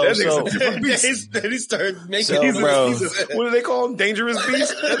monkey out. So Then he started making bro. What do they call him? Dangerous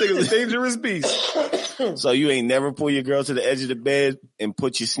beast? That nigga's a dangerous beast. So you ain't never pull your girl to the edge of the bed and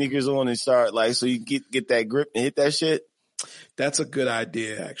put your sneakers on and start like, so you get that grip and hit that shit? That's a good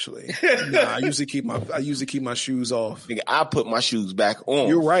idea, actually. Nah, I usually keep my shoes off. Nigga, I put my shoes back on.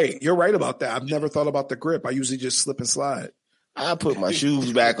 You're right. You're right about that. I've never thought about the grip. I usually just slip and slide. I put my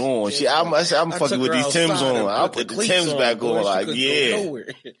shoes back on. I'm fucking with these Timbs on. I'll put the Timbs back on. Like, yeah.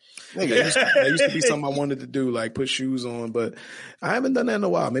 Nigga, that used to be something I wanted to do, like put shoes on, but I haven't done that in a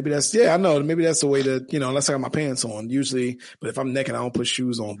while. Maybe that's the way to, unless I got my pants on usually, but if I'm naked, I don't put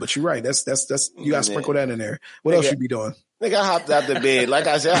shoes on. But you're right. That's, you gotta sprinkle that in there. What else you be doing? Nigga, I hopped out the bed. Like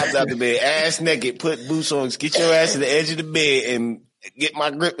I said, I hopped out the bed, ass naked, put boots on, get your ass to the edge of the bed and get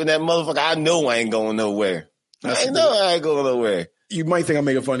my grip in that motherfucker. I know I ain't going nowhere. I ain't going nowhere. You might think I'm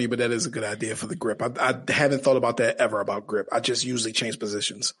making fun of you, but that is a good idea for the grip. I haven't thought about that ever about grip. I just usually change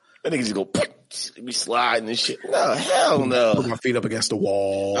positions. I think just go be sliding and shit. No, hell no. Put my feet up against the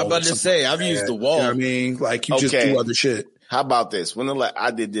wall. I'm about to say, I've used the wall. You know what I mean? Like you just do other shit. How about this?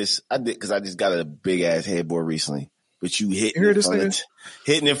 I did because I just got a big ass headboard recently. But you hitting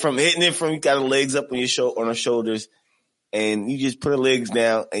it from you got the legs up on your shoulders, and you just put the legs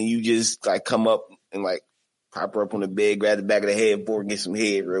down and you just like come up and like pop her up on the bed, grab the back of the headboard, get some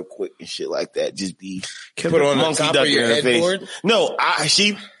head real quick and shit like that. Just be put on the top of your headboard. No,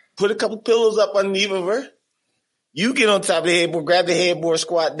 she put a couple pillows up underneath of her. You get on top of the headboard, grab the headboard,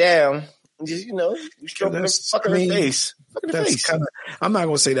 squat down, and just you stroking the fucking her face. I'm not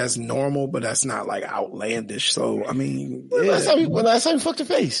gonna say that's normal, but that's not like outlandish. So I mean, when last time you fucked her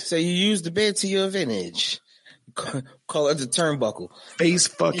face? So you use the bed to your advantage. Call it the turnbuckle. Face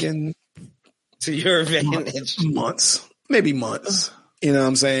fucking to your advantage. Months. Maybe months. You know what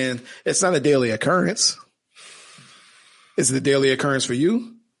I'm saying? It's not a daily occurrence. Is it a daily occurrence for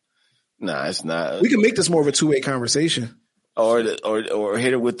you? Nah, it's not. We can make this more of a two-way conversation. Or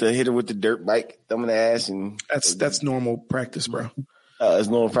hit her with the dirt bike, thumb in the ass, and that's normal practice, bro. It's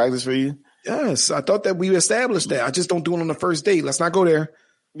normal practice for you? Yes, I thought that we established that. I just don't do it on the first date. Let's not go there.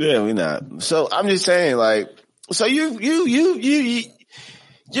 Yeah, we're not. So I'm just saying, like, so you're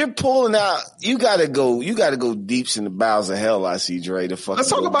pulling out. You gotta go deeps in the bowels of hell. I see, Dre. Let's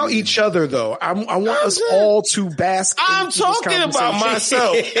talk about each other, though. I want us all to bask. I'm talking about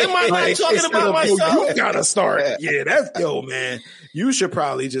myself. Am I not talking about myself? You gotta start. Yeah, man. You should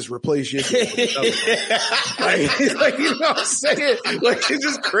probably just replace your like, you know what I'm saying? Like, it's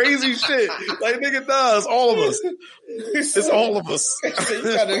just crazy shit. Like, nigga does. All of us. It's all of us.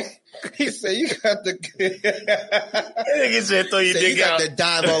 He said you got the nigga said throw your dick out. You got to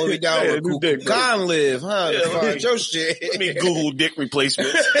dive all the way down where Kukulkan live, huh? Your shit. Let me Google dick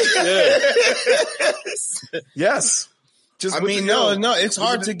replacements. Yes. Just I with mean, the- no, it's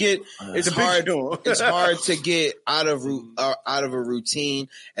hard to get. It's the hard. picture. It's hard to get out of a routine,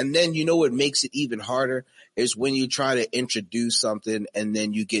 and then you know what makes it even harder is when you try to introduce something and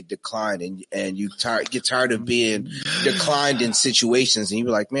then you get declined, and you get tired of being declined in situations, and you're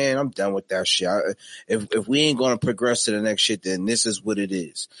like, man, I'm done with that shit. If we ain't going to progress to the next shit, then this is what it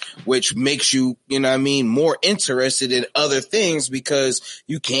is, which makes you, you know what I mean, more interested in other things because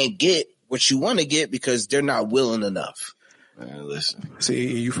you can't get what you want to get because they're not willing enough. Man, listen.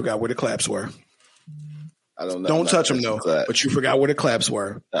 See, you forgot where the claps were. I don't know. Don't touch them though. But you forgot where the claps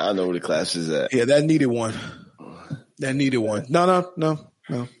were. I know where the claps is at. Yeah, that needed one. That needed one. No.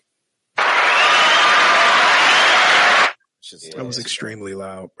 That was extremely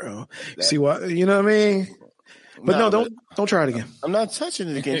loud, bro. See what? You know what I mean? But no, don't try it again. I'm not touching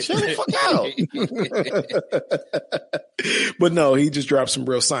it again. Shut the fuck out. But no, he just dropped some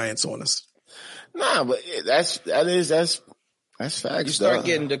real science on us. Nah, but that's facts. You start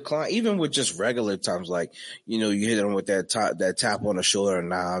getting declined, even with just regular times, like, you know, you hit them with that tap on the shoulder, and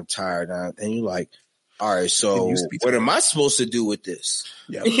now I'm tired, and you're like, all right, so what am I supposed to do with this?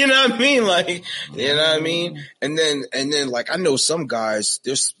 Yep. You know what I mean? Like, you know what I mean? And then like, I know some guys,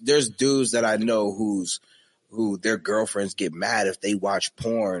 there's dudes that I know who their girlfriends get mad if they watch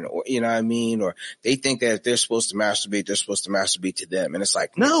porn, or, you know what I mean? Or they think that if they're supposed to masturbate to them. And it's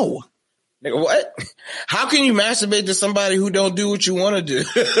like, no. Nigga, what? How can you masturbate to somebody who don't do what you want to do? You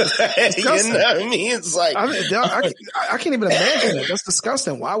know what I mean? It's like, I can't even imagine it. That's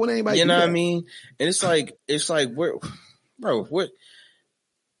disgusting. Why would anybody? You know do that? what I mean? And it's like, what?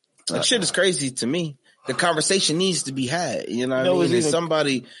 That shit is crazy to me. The conversation needs to be had. You know what I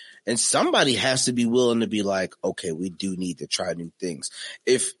mean? And somebody has to be willing to be like, okay, we do need to try new things.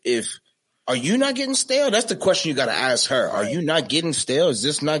 Are you not getting stale? That's the question you got to ask her. Are you not getting stale? Is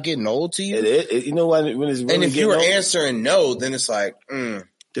this not getting old to you? You know what? When it's really, and if you were answering no, then it's like,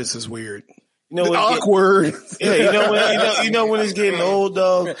 this is weird. You know, awkward. Yeah, you know when it's getting old,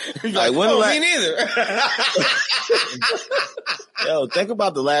 though. Like, me neither. Yo, think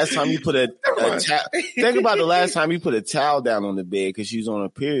about the last time you put think about the last time you put a towel down on the bed because she was on a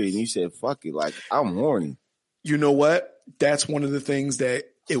period, and you said, "Fuck it," like, I'm horny. You know what? That's one of the things that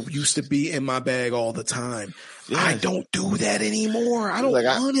it used to be in my bag all the time. Yes. I don't do that anymore. I don't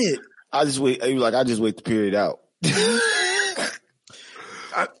want it. I just wait. I just wait the period out.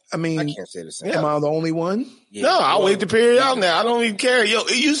 I mean, I can't say the same. Am I the only one? Yeah. No, I'll wait the period out now. I don't even care. Yo,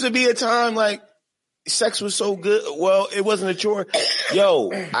 it used to be a time like sex was so good. Well, it wasn't a chore.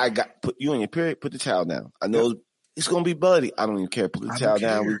 Yo, put you on your period. Put the towel down. I know it's gonna be bloody. I don't even care. Put the towel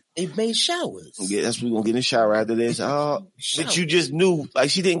down. They've made showers. Yeah, that's what we're gonna get in the shower after this. But you just knew, like,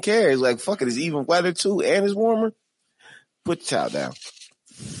 she didn't care. It's like, fuck it. It's even weather too, and it's warmer. Put the towel down.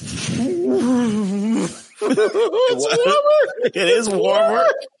 It is warmer.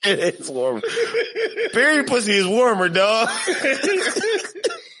 It is warmer. Period pussy is warmer, dog.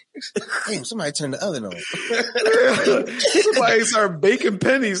 Damn, somebody turned the oven on. Somebody started baking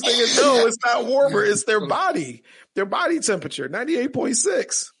pennies. Thinking, no, it's not warmer. It's their body. Their body temperature,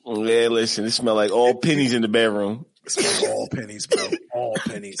 98.6. Yeah, listen, it smells like all pennies in the bedroom. It smells all pennies, bro. All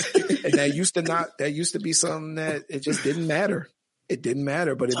pennies. And that used to be something that it just didn't matter. It didn't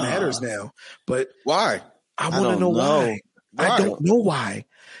matter, but it matters now. But why? I want to know why. I don't know why.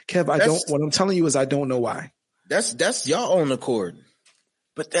 Kev, what I'm telling you is I don't know why. That's y'all own accord.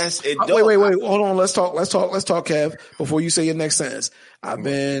 But that's it. Wait. Hold on. Let's talk, Kev, before you say your next sentence. I've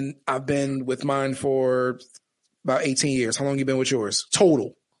been with mine for about 18 years. How long you been with yours?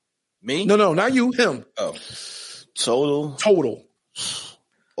 Total. Me? No, not you, him. Oh. Total.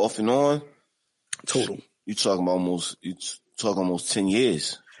 Off and on. Total. You talking almost 10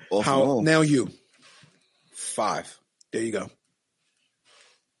 years. Off and on. Now you. 5. There you go.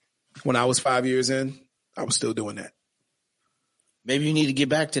 When I was 5 years in, I was still doing that. Maybe you need to get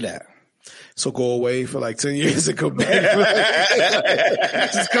back to that. So go away for like 10 years and come back.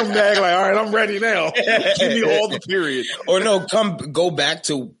 Just come back like, all right, I'm ready now. Give me all the period. Or no, go back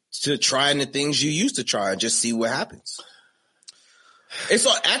to trying the things you used to try and just see what happens. It's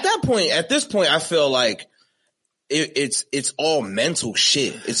at this point, I feel like it's all mental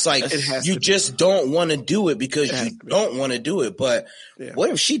shit. It's like you just don't want to do it because you don't want to do it. But what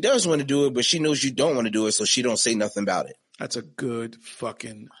if she does want to do it, but she knows you don't want to do it, so she don't say nothing about it? That's a good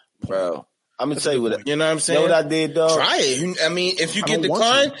fucking point. Bro. I'm gonna tell you what. You know what I'm saying? You know what I did, though? Try it. I mean, if you get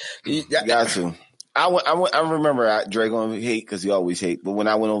declined, you got to. I remember Drake on hate because he always hate. But when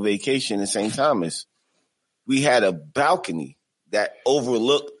I went on vacation in St. Thomas, we had a balcony that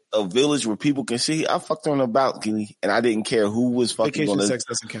overlooked a village where people can see. I fucked on a balcony and I didn't care who was fucking. Vacation sex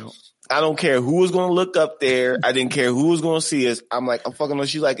doesn't count. I don't care who was going to look up there. I didn't care who was going to see us. I'm like, I'm fucking on.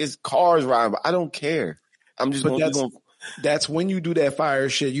 She's like, it's cars riding, but I don't care. I'm just going to. That's when you do that fire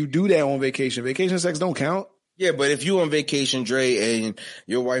shit. You do that on vacation. Vacation sex don't count. Yeah, but if you on vacation, Dre, and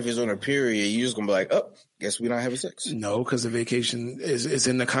your wife is on her period, you just gonna be like, oh, guess we not having sex. No, because the vacation is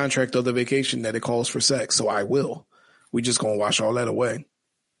in the contract of the vacation that it calls for sex. So I will. We just gonna wash all that away.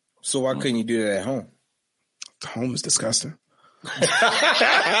 So why couldn't you do that at home? Home is disgusting. I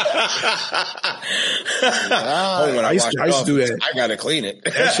used to do that. I gotta clean it.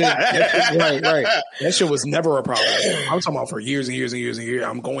 That shit, right. That shit was never a problem. I'm talking about for years and years and years and years.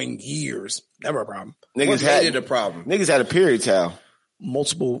 I'm going years. Never a problem. Niggas had a problem. Niggas had a period towel.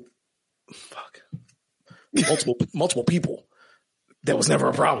 Multiple people. That was never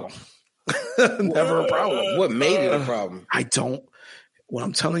a problem. Never a problem. What made it a problem? What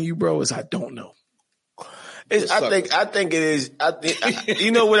I'm telling you, bro, is I don't know. I think it is.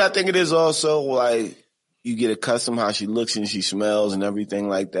 You know what I think it is also? Like, you get accustomed how she looks and she smells and everything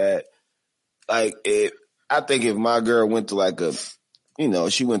like that. Like, I think if my girl went to like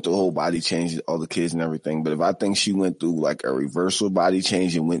she went through a whole body change, all the kids and everything. But if I think she went through like a reversal body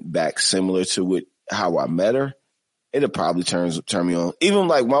change and went back similar to how I met her, it'll probably turn me on. Even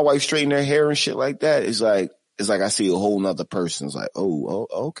like my wife straightening her hair and shit like that, it's like I see a whole nother person. It's like, oh,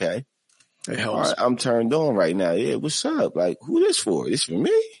 okay. It helps. All right, I'm turned on right now. Yeah, what's up? Like, who this for? This for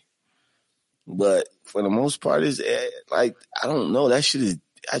me? But for the most part, it's like, I don't know. That shit is,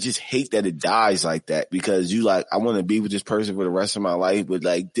 I just hate that it dies like that because you like, I want to be with this person for the rest of my life, but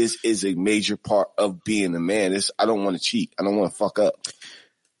like, this is a major part of being a man. I don't want to cheat. I don't want to fuck up.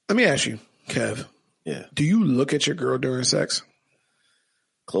 Let me ask you, Kev. Yeah. Do you look at your girl during sex?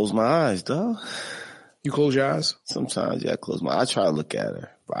 Close my eyes, dog. You close your eyes? Sometimes, yeah, I try to look at her.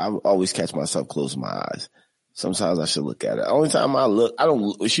 But I always catch myself closing my eyes. Sometimes I should look at her. Only time I look,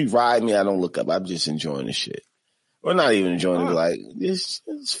 when she ride me, I don't look up. I'm just enjoying the shit. Or not even enjoying it, like, it's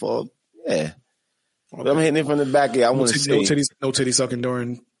for, yeah. Okay. But I'm hitting it from the back. Yeah, I want to see. No titty sucking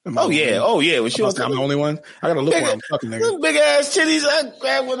during. Oh yeah. When she was I'm the only one. I gotta look where I'm fucking there. Big ass titties. I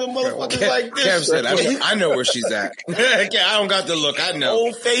grab one of them motherfuckers like this. Kev said, I know where she's at. I don't got to look. I know.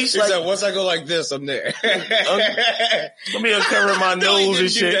 Old face. Like, said, once I go like this, I'm there. Let me uncover my nose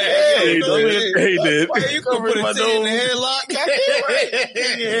and shit. He did. Why you covering my nose in the headlock?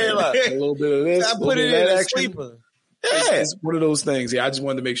 A little bit of this. I put it in a sleeper. Yeah. It's one of those things. Yeah, I just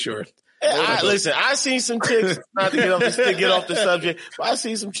wanted to make sure. Listen, I seen some chicks, not to get off the subject, but I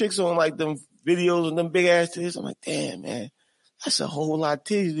seen some chicks on like them videos and them big ass titties. I'm like, damn, man, that's a whole lot of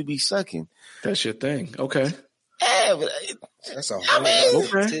titties to be sucking. That's your thing. Okay. Yeah, but that's a whole lot.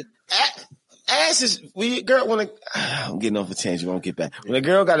 Okay. Ass is, I'm getting off a tangent. I won't get back. When a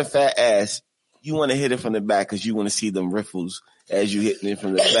girl got a fat ass, you want to hit it from the back because you want to see them riffles as you hitting it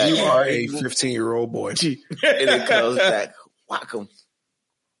from the back. You are a 15-year-old boy. And it comes back. Whack 'em.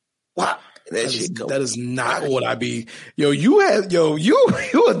 Wow. That is not what I be. Yo, you a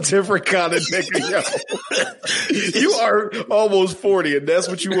different kind of nigga, yo. You are almost 40 and that's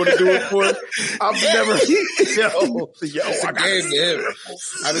what you want to do it for? I've never, I got it.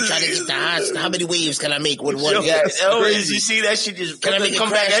 I've been trying to get the odds. How many waves can I make with one? You see that shit just, can I make come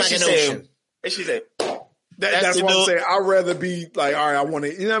back like an ocean? That shit say, that's what I'm saying. I'd rather be like, all right, I want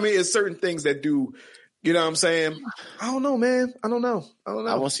to, you know what I mean? It's certain things that do. You know what I'm saying? I don't know, man. I don't know. I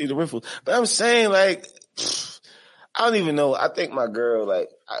want to see the riffles. But I'm saying, like, I don't even know. I think my girl, like,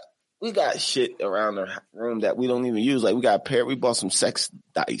 we got shit around the room that we don't even use. Like, we bought some sex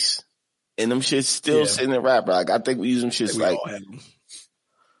dice. And them shit's still sitting in the wrapper. Like, I think we use them shits like,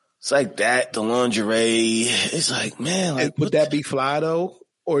 it's like that, the lingerie. It's like, man. Like, would that be fly, though?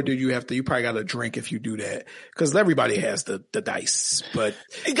 Or do you probably got to drink if you do that? Because everybody has the dice. But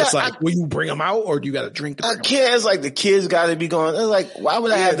it's like, will you bring them out or do you got to drink to bring them out? It's like the kids got to be going, they're like, why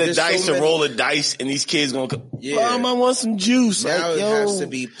would I have the dice to roll a dice and these kids going to come, Mom, I want some juice. Now like, it has to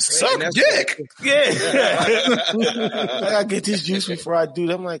be suck dick. I got to get this juice before I do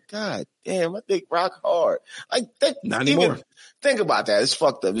that. I'm like, God damn, I think rock hard. Like, not anymore. Think about that. It's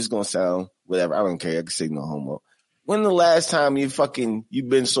fucked up. It's going to sound whatever. I don't care. I can say no homo. When the last time you've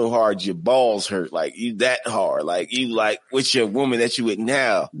been so hard, your balls hurt, like you that hard, like you like with your woman that you with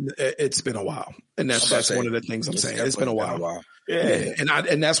now? It's been a while. And that's one of the things I'm saying. It's been a while. Yeah.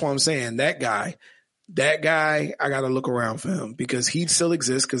 And that's why I'm saying that guy, I got to look around for him because he still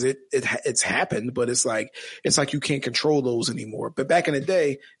exists because it's happened, but it's like you can't control those anymore. But back in the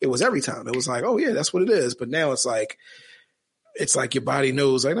day, it was every time. It was like, oh yeah, that's what it is. But now it's like your body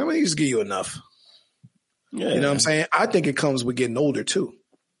knows, like, I'm going to just give you enough. Yeah. You know what I'm saying? I think it comes with getting older too.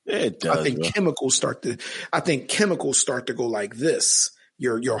 Yeah, it does. I think chemicals start to go like this.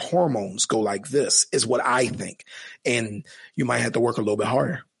 Your hormones go like this is what I think. And you might have to work a little bit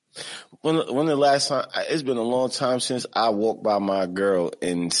harder. When the last time, it's been a long time since I walked by my girl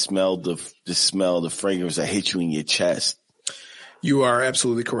and smelled the fragrance that hit you in your chest. You are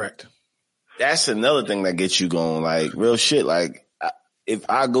absolutely correct. That's another thing that gets you going, like real shit. Like if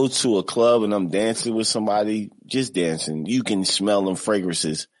I go to a club and I'm dancing with somebody, just dancing, you can smell them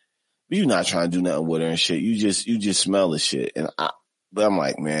fragrances. But you're not trying to do nothing with her and shit. You just smell the shit. But I'm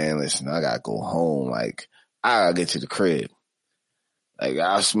like, man, listen, I gotta go home. Like I gotta get to the crib. Like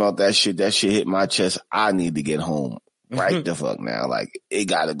I smelled that shit. That shit hit my chest. I need to get home right the fuck now. Like it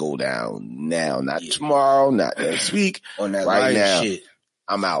gotta go down now, not tomorrow, not next week. On that right now, shit.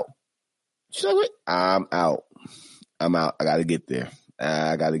 I'm out. She's like, what? I'm out. I gotta get there.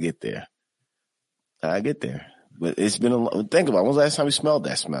 I gotta get there. But it's been think about it. When was the last time you smelled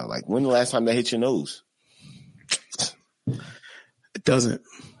that smell? Like when the last time that hit your nose? It doesn't.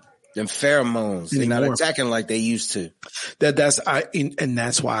 Them pheromones, they're not attacking like they used to. That's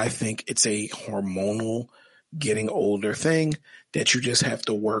why I think it's a hormonal getting older thing that you just have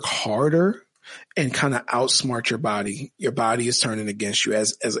to work harder and kind of outsmart your body. Your body is turning against you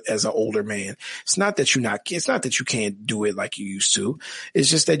as an older man. It's not that you can't do it like you used to. It's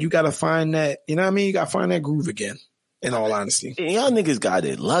just that you got to find that, you know what I mean? You got to find that groove again, in all honesty. And y'all niggas got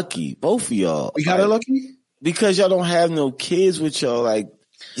it lucky. Both of y'all. We got it lucky? Because y'all don't have no kids with y'all. Like,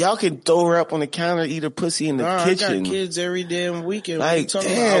 y'all can throw her up on the counter, eat her pussy in the kitchen. I got kids every damn weekend. Like,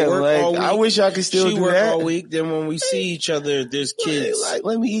 damn, all week. I wish I could still do work that. all week. Then when we see each other, there's kids. Like,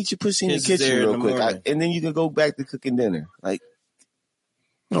 let me eat your pussy in the kitchen real quick. And then you can go back to cooking dinner. Like,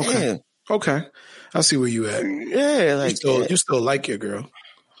 okay. Damn. Okay. I see where you at. Yeah. Like, you still like your girl.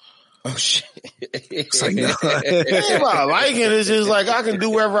 Oh shit! It's like, no. I like it. It's just like I can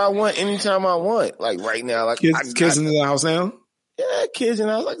do whatever I want anytime I want. Like right now, like kids in the house now. Yeah, kids in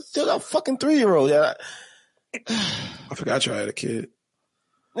the house. Like still got a fucking 3-year-old. Yeah. I forgot you had a kid.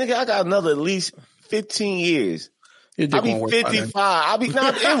 Nigga, I got another at least 15 years. I'll be 55. I'll be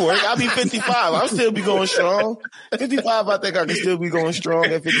 55. I'll still be going strong. 55, I think I can still be going strong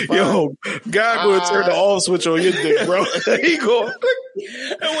at 55. Yo, God go and turn the off switch on your dick, bro. He go.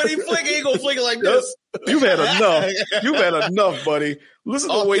 And when he flick it, he gonna flick it like this. You've had enough, buddy.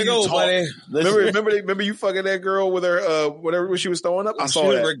 Listen to the way you talk. Buddy. Remember you fucking that girl with her whatever she was throwing up? I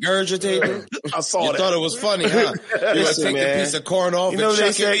saw that. Regurgitating. I saw you that. Thought it was funny, huh? You just take a piece of corn off. You know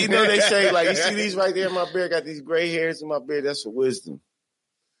they say like you see these right there in my beard, got these gray hairs in my beard, that's for wisdom.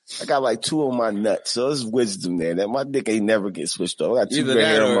 I got like 2 on my nuts, so it's wisdom there. That my dick ain't never get switched off. I got 2 gray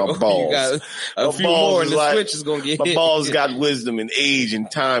hair on my balls. You got a few more, and the switch is gonna get my hit. balls got wisdom and age and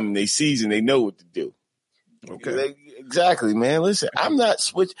time, and they season. They know what to do. Okay, exactly, man. Listen, I'm not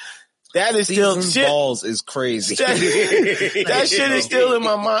switch. That is still shit. Balls is crazy. That shit is still in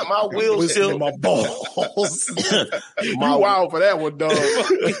my mind. My wheels still in my balls. You wild for that one, dog.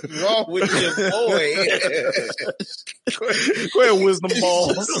 What's wrong with your boy? Go ahead, wisdom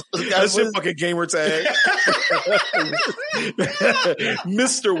balls. That's your fucking gamer tag.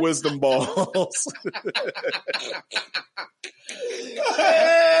 Mr. Wisdom Balls.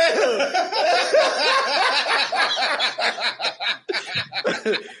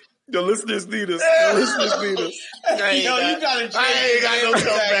 The listeners need us. You gotta change. I ain't got no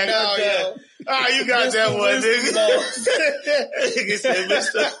comeback with that. Ah, you got Mr. That one, nigga. Nigga said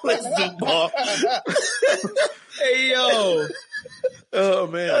Mr. Wisdom Ball. Hey, yo. Oh,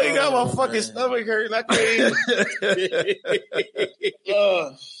 man. Oh, you got my fucking stomach hurting. I can't.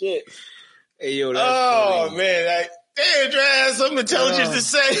 Oh, shit. Hey, yo, that's funny. Man. Damn, Dre has some intelligence to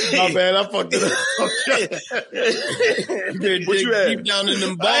say. My bad, I fucked it up. What you had? Deep down in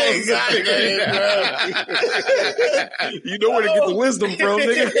them balls. You know where to get the wisdom from,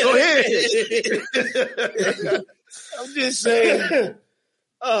 nigga. Go ahead. I'm just saying.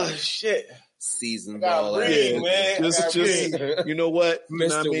 Oh, shit. Seasoned ball. Man. Just, you know what? You know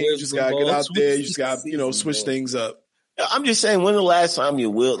what I mean? You just gotta get out there. You just gotta, switch things up. I'm just saying, when the last time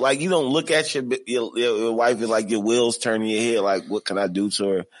you will, like, you don't look at your wife and like your wheels turning your head, like, what can I do to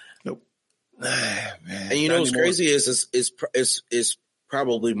her? Nope. Man. And you know what's crazy is it's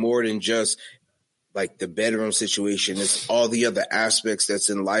probably more than just like the bedroom situation. It's all the other aspects that's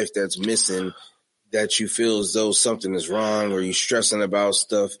in life that's missing, that you feel as though something is wrong or you're stressing about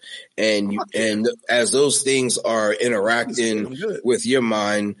stuff. And as those things are interacting with your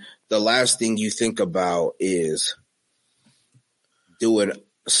mind, the last thing you think about is doing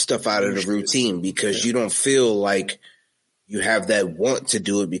stuff out of the routine, because you don't feel like you have that want to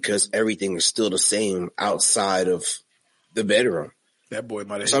do it because everything is still the same outside of the bedroom. That boy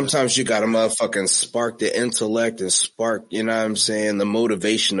might have. Sometimes you gotta motherfucking spark the intellect and spark, you know what I'm saying, the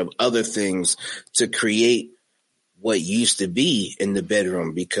motivation of other things to create what used to be in the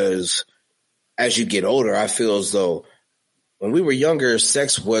bedroom. Because as you get older, I feel as though when we were younger,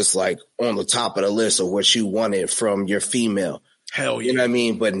 sex was like on the top of the list of what you wanted from your female. Hell yeah. You know what I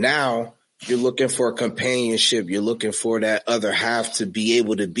mean? But now you're looking for companionship. You're looking for that other half to be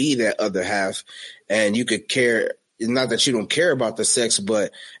able to be that other half. And you could care. Not that you don't care about the sex,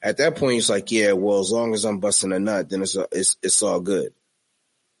 but at that point, it's like, yeah, well, as long as I'm busting a nut, then it's all good.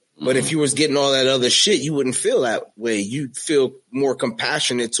 But if you was getting all that other shit, you wouldn't feel that way. You'd feel more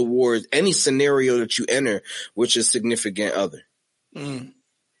compassionate towards any scenario that you enter, which is significant other. I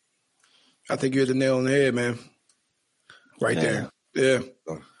think you hit the nail on the head, man. Right there. Yeah.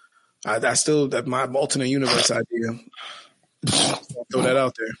 I still, that my alternate universe idea. Throw that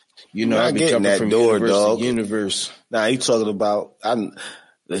out there. You know, I be coming from door, universe dog. to universe. Nah, you talking about,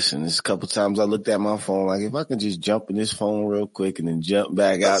 listen, there's a couple times I looked at my phone, like, if I could just jump in this phone real quick and then jump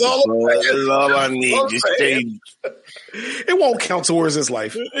back out the phone, that's all I need. Just stay. It won't count towards this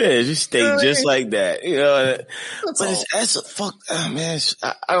life. Yeah, just stay just like that. You know, but that's a fuck, man,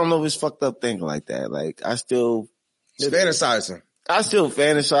 I don't know if it's fucked up thinking like that. Like, It's fantasizing. I still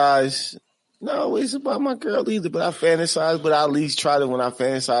fantasize. No, it's about my girl either, but I fantasize, but I at least try to, when I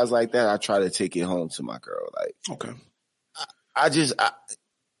fantasize like that, I try to take it home to my girl. Like, okay. I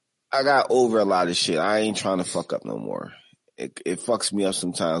got over a lot of shit. I ain't trying to fuck up no more. It fucks me up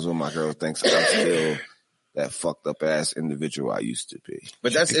sometimes when my girl thinks I'm still that fucked up ass individual I used to be.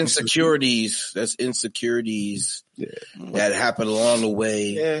 But that's insecurities. That's insecurities that happen along the way.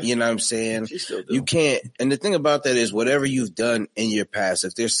 Yeah. You know what I'm saying? You can't. And the thing about that is whatever you've done in your past,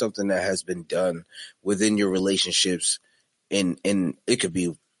 if there's something that has been done within your relationships and it could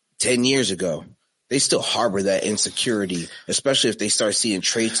be 10 years ago, they still harbor that insecurity, especially if they start seeing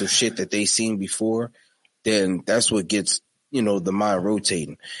traits of shit that they seen before, then that's what gets, you know, the mind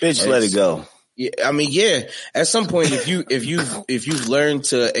rotating. Bitch, let it go. Yeah, I mean, yeah. At some point, if you've learned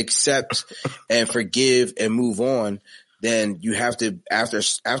to accept and forgive and move on, then you have to, after a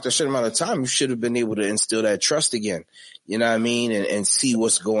certain amount of time, you should have been able to instill that trust again. You know what I mean? And see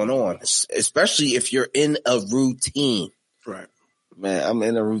what's going on, especially if you're in a routine. Right. Man, I'm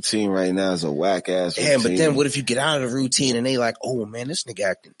in a routine right now. It's a whack ass routine. Yeah, but then what if you get out of the routine and they like, oh man, this nigga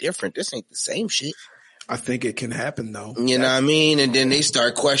acting different. This ain't the same shit. I think it can happen though. You know what I mean? And then they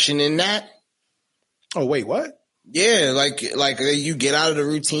start questioning that. Oh, wait, what? Yeah, like you get out of the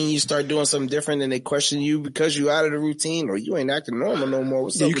routine, you start doing something different, and they question you because you out of the routine or you ain't acting normal no more.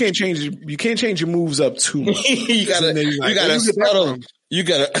 What's up? You can't change your moves up too much. you gotta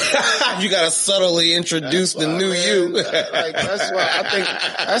subtly introduce the new you. Like, that's why I think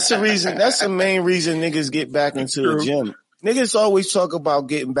that's the reason. That's the main reason niggas get back into the gym. Niggas always talk about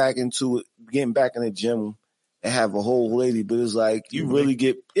getting back in the gym and have a whole lady, but it's like you really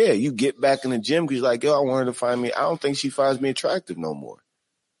get back in the gym because you're like, yo, I want her to find me. I don't think she finds me attractive no more.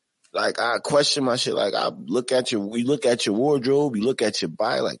 Like, I question my shit. Like, we look at your wardrobe, you look at your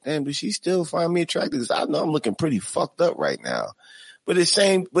body, like, damn, does she still find me attractive? I know I'm looking pretty fucked up right now. But in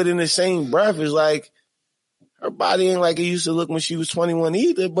the same breath, it's like her body ain't like it used to look when she was 21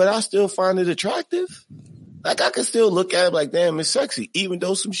 either, but I still find it attractive. Like, I can still look at it like, damn, it's sexy, even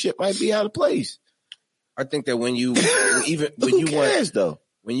though some shit might be out of place. I think that when you want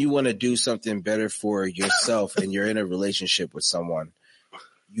to do something better for yourself and you're in a relationship with someone,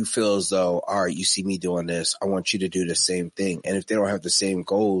 you feel as though, all right, you see me doing this, I want you to do the same thing. And if they don't have the same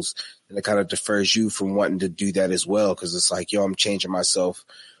goals, then it kind of defers you from wanting to do that as well. Cause it's like, yo, I'm changing myself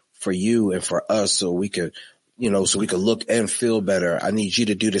for you and for us so we could, so we could look and feel better. I need you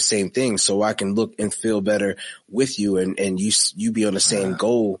to do the same thing so I can look and feel better with you and you be on the same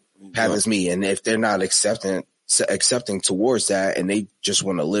goal path as me. And if they're not accepting towards that and they just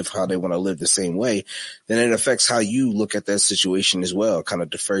want to live how they want to live the same way, then it affects how you look at that situation as well. It kind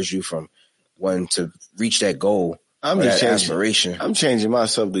of defers you from wanting to reach that goal. Aspiration. I'm changing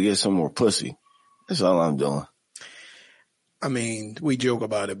myself to get some more pussy. That's all I'm doing. I mean, we joke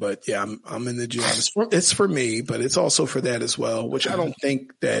about it, but yeah, I'm in the gym. It's for me, but it's also for that as well, which I don't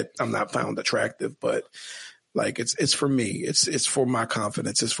think that I'm not found attractive, but like it's for me. It's for my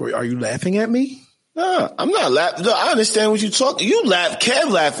confidence. Are you laughing at me? No, I'm not laughing. No, I understand what you're talking. You laugh. Kev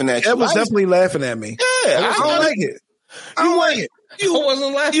laughing at you. Kev was definitely laughing at me. Yeah, I don't like it. I don't like it. I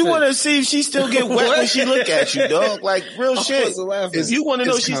wasn't laughing. You want to see if she still get wet when she look at you, dog. Like real shit. You want to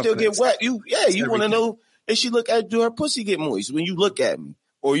know if she still get wet. You want to know if she look at, do her pussy get moist when you look at me,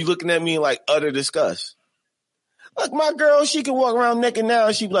 or you looking at me in like utter disgust. Like my girl, she can walk around naked now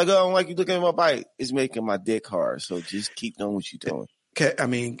and she be like, oh, I don't like you looking at my bite. It's making my dick hard. So just keep doing what you're doing. I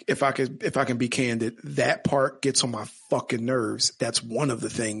mean, if I can be candid, that part gets on my fucking nerves. That's one of the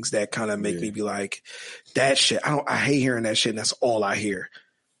things that kind of make me be like, that shit. I hate hearing that shit, and that's all I hear.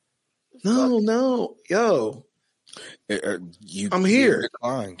 No, yo, I'm here.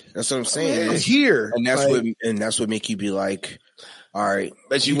 Declined. That's what I'm saying. I'm here, and that's what make you be like, all right.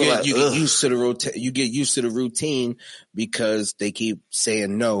 But you get used to the routine. You get used to the routine because they keep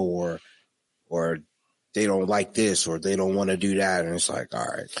saying no, or they don't like this, or they don't want to do that, and it's like, all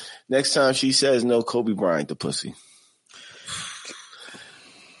right. Next time she says no, Kobe Bryant the pussy.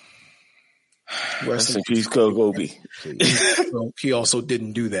 Rest in peace, Kobe. He also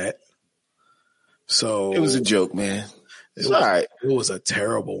didn't do that. So it was a joke, man. It's all right. It was a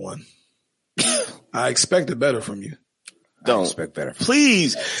terrible one. I expected better from you. Don't expect better.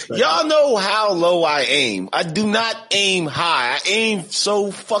 Please. Y'all know how low I aim. I do not aim high. I aim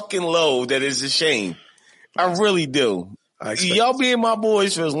so fucking low that it's a shame. I really do. Y'all being my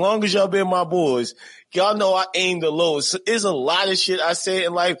boys for as long as y'all been my boys. Y'all know I aim the lowest. There's a lot of shit I say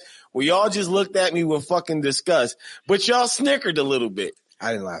in life where y'all just looked at me with fucking disgust, but y'all snickered a little bit.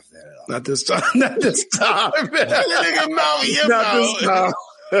 I didn't laugh at that at all. Not this time. Not this time.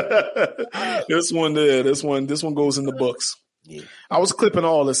 This one there. This one goes in the books. Yeah. I was clipping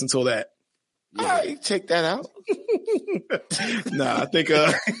all this until that. Yeah. All right, you take that out. Nah, I think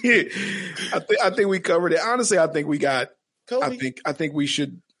I think we covered it. Honestly, I think we got Kobe. I think we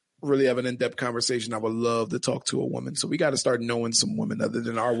should really have an in-depth conversation. I would love to talk to a woman. So we got to start knowing some women other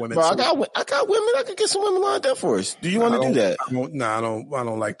than our women. Bro, I got women. I could get some women lined up for us. Do you want to do that? I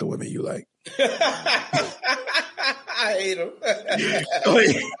don't like the women you like. I hate them.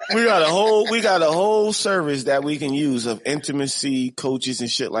 We got a whole service that we can use of intimacy coaches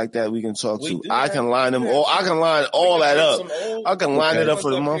and shit like that. We can talk to. I can line them all. I can line all that up. I can line it up for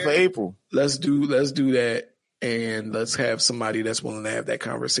the month of April. Let's do that. And let's have somebody that's willing to have that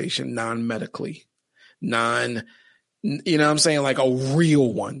conversation non-medically, you know what I'm saying? Like a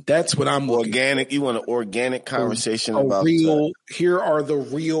real one. That's what I'm organic. You want an organic conversation about real. Here are the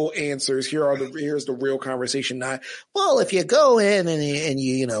real answers. Here's the real conversation. Not, well, if you go in and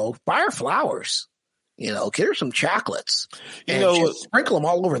you buy her flowers, get her some chocolates, and just sprinkle them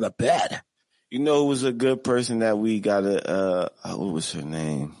all over the bed. It was a good person that we got what was her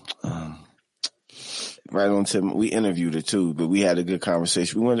name? Right on Tim. We interviewed her too, but we had a good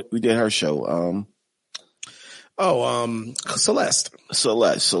conversation. We did her show. Celeste.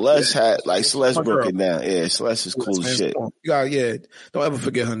 Celeste had Celeste broke it down. Yeah, Celeste is cool as shit. Yeah. Don't ever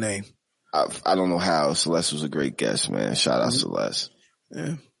forget her name. I don't know how. Celeste was a great guest, man. Shout out Celeste.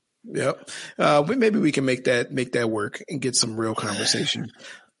 Yeah. Yep. Maybe we can make that work and get some real conversation.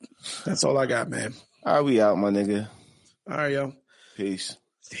 That's all I got, man. All right, we out, my nigga. All right, yo. Peace.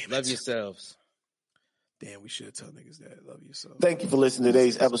 Love yourselves. Damn, we should tell niggas that. Love yourself. Thank you for listening to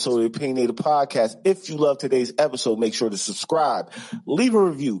today's episode of the Opinionated Podcast. If you love today's episode, make sure to subscribe. Leave a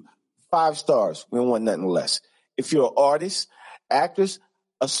review. 5 stars. We don't want nothing less. If you're an artist, actress,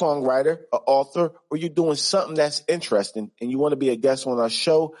 a songwriter, an author, or you're doing something that's interesting and you want to be a guest on our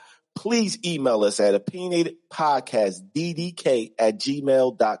show, please email us at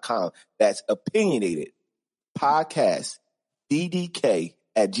opinionatedpodcastddk@gmail.com. That's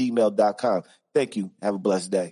opinionatedpodcastddk@gmail.com. Thank you. Have a blessed day.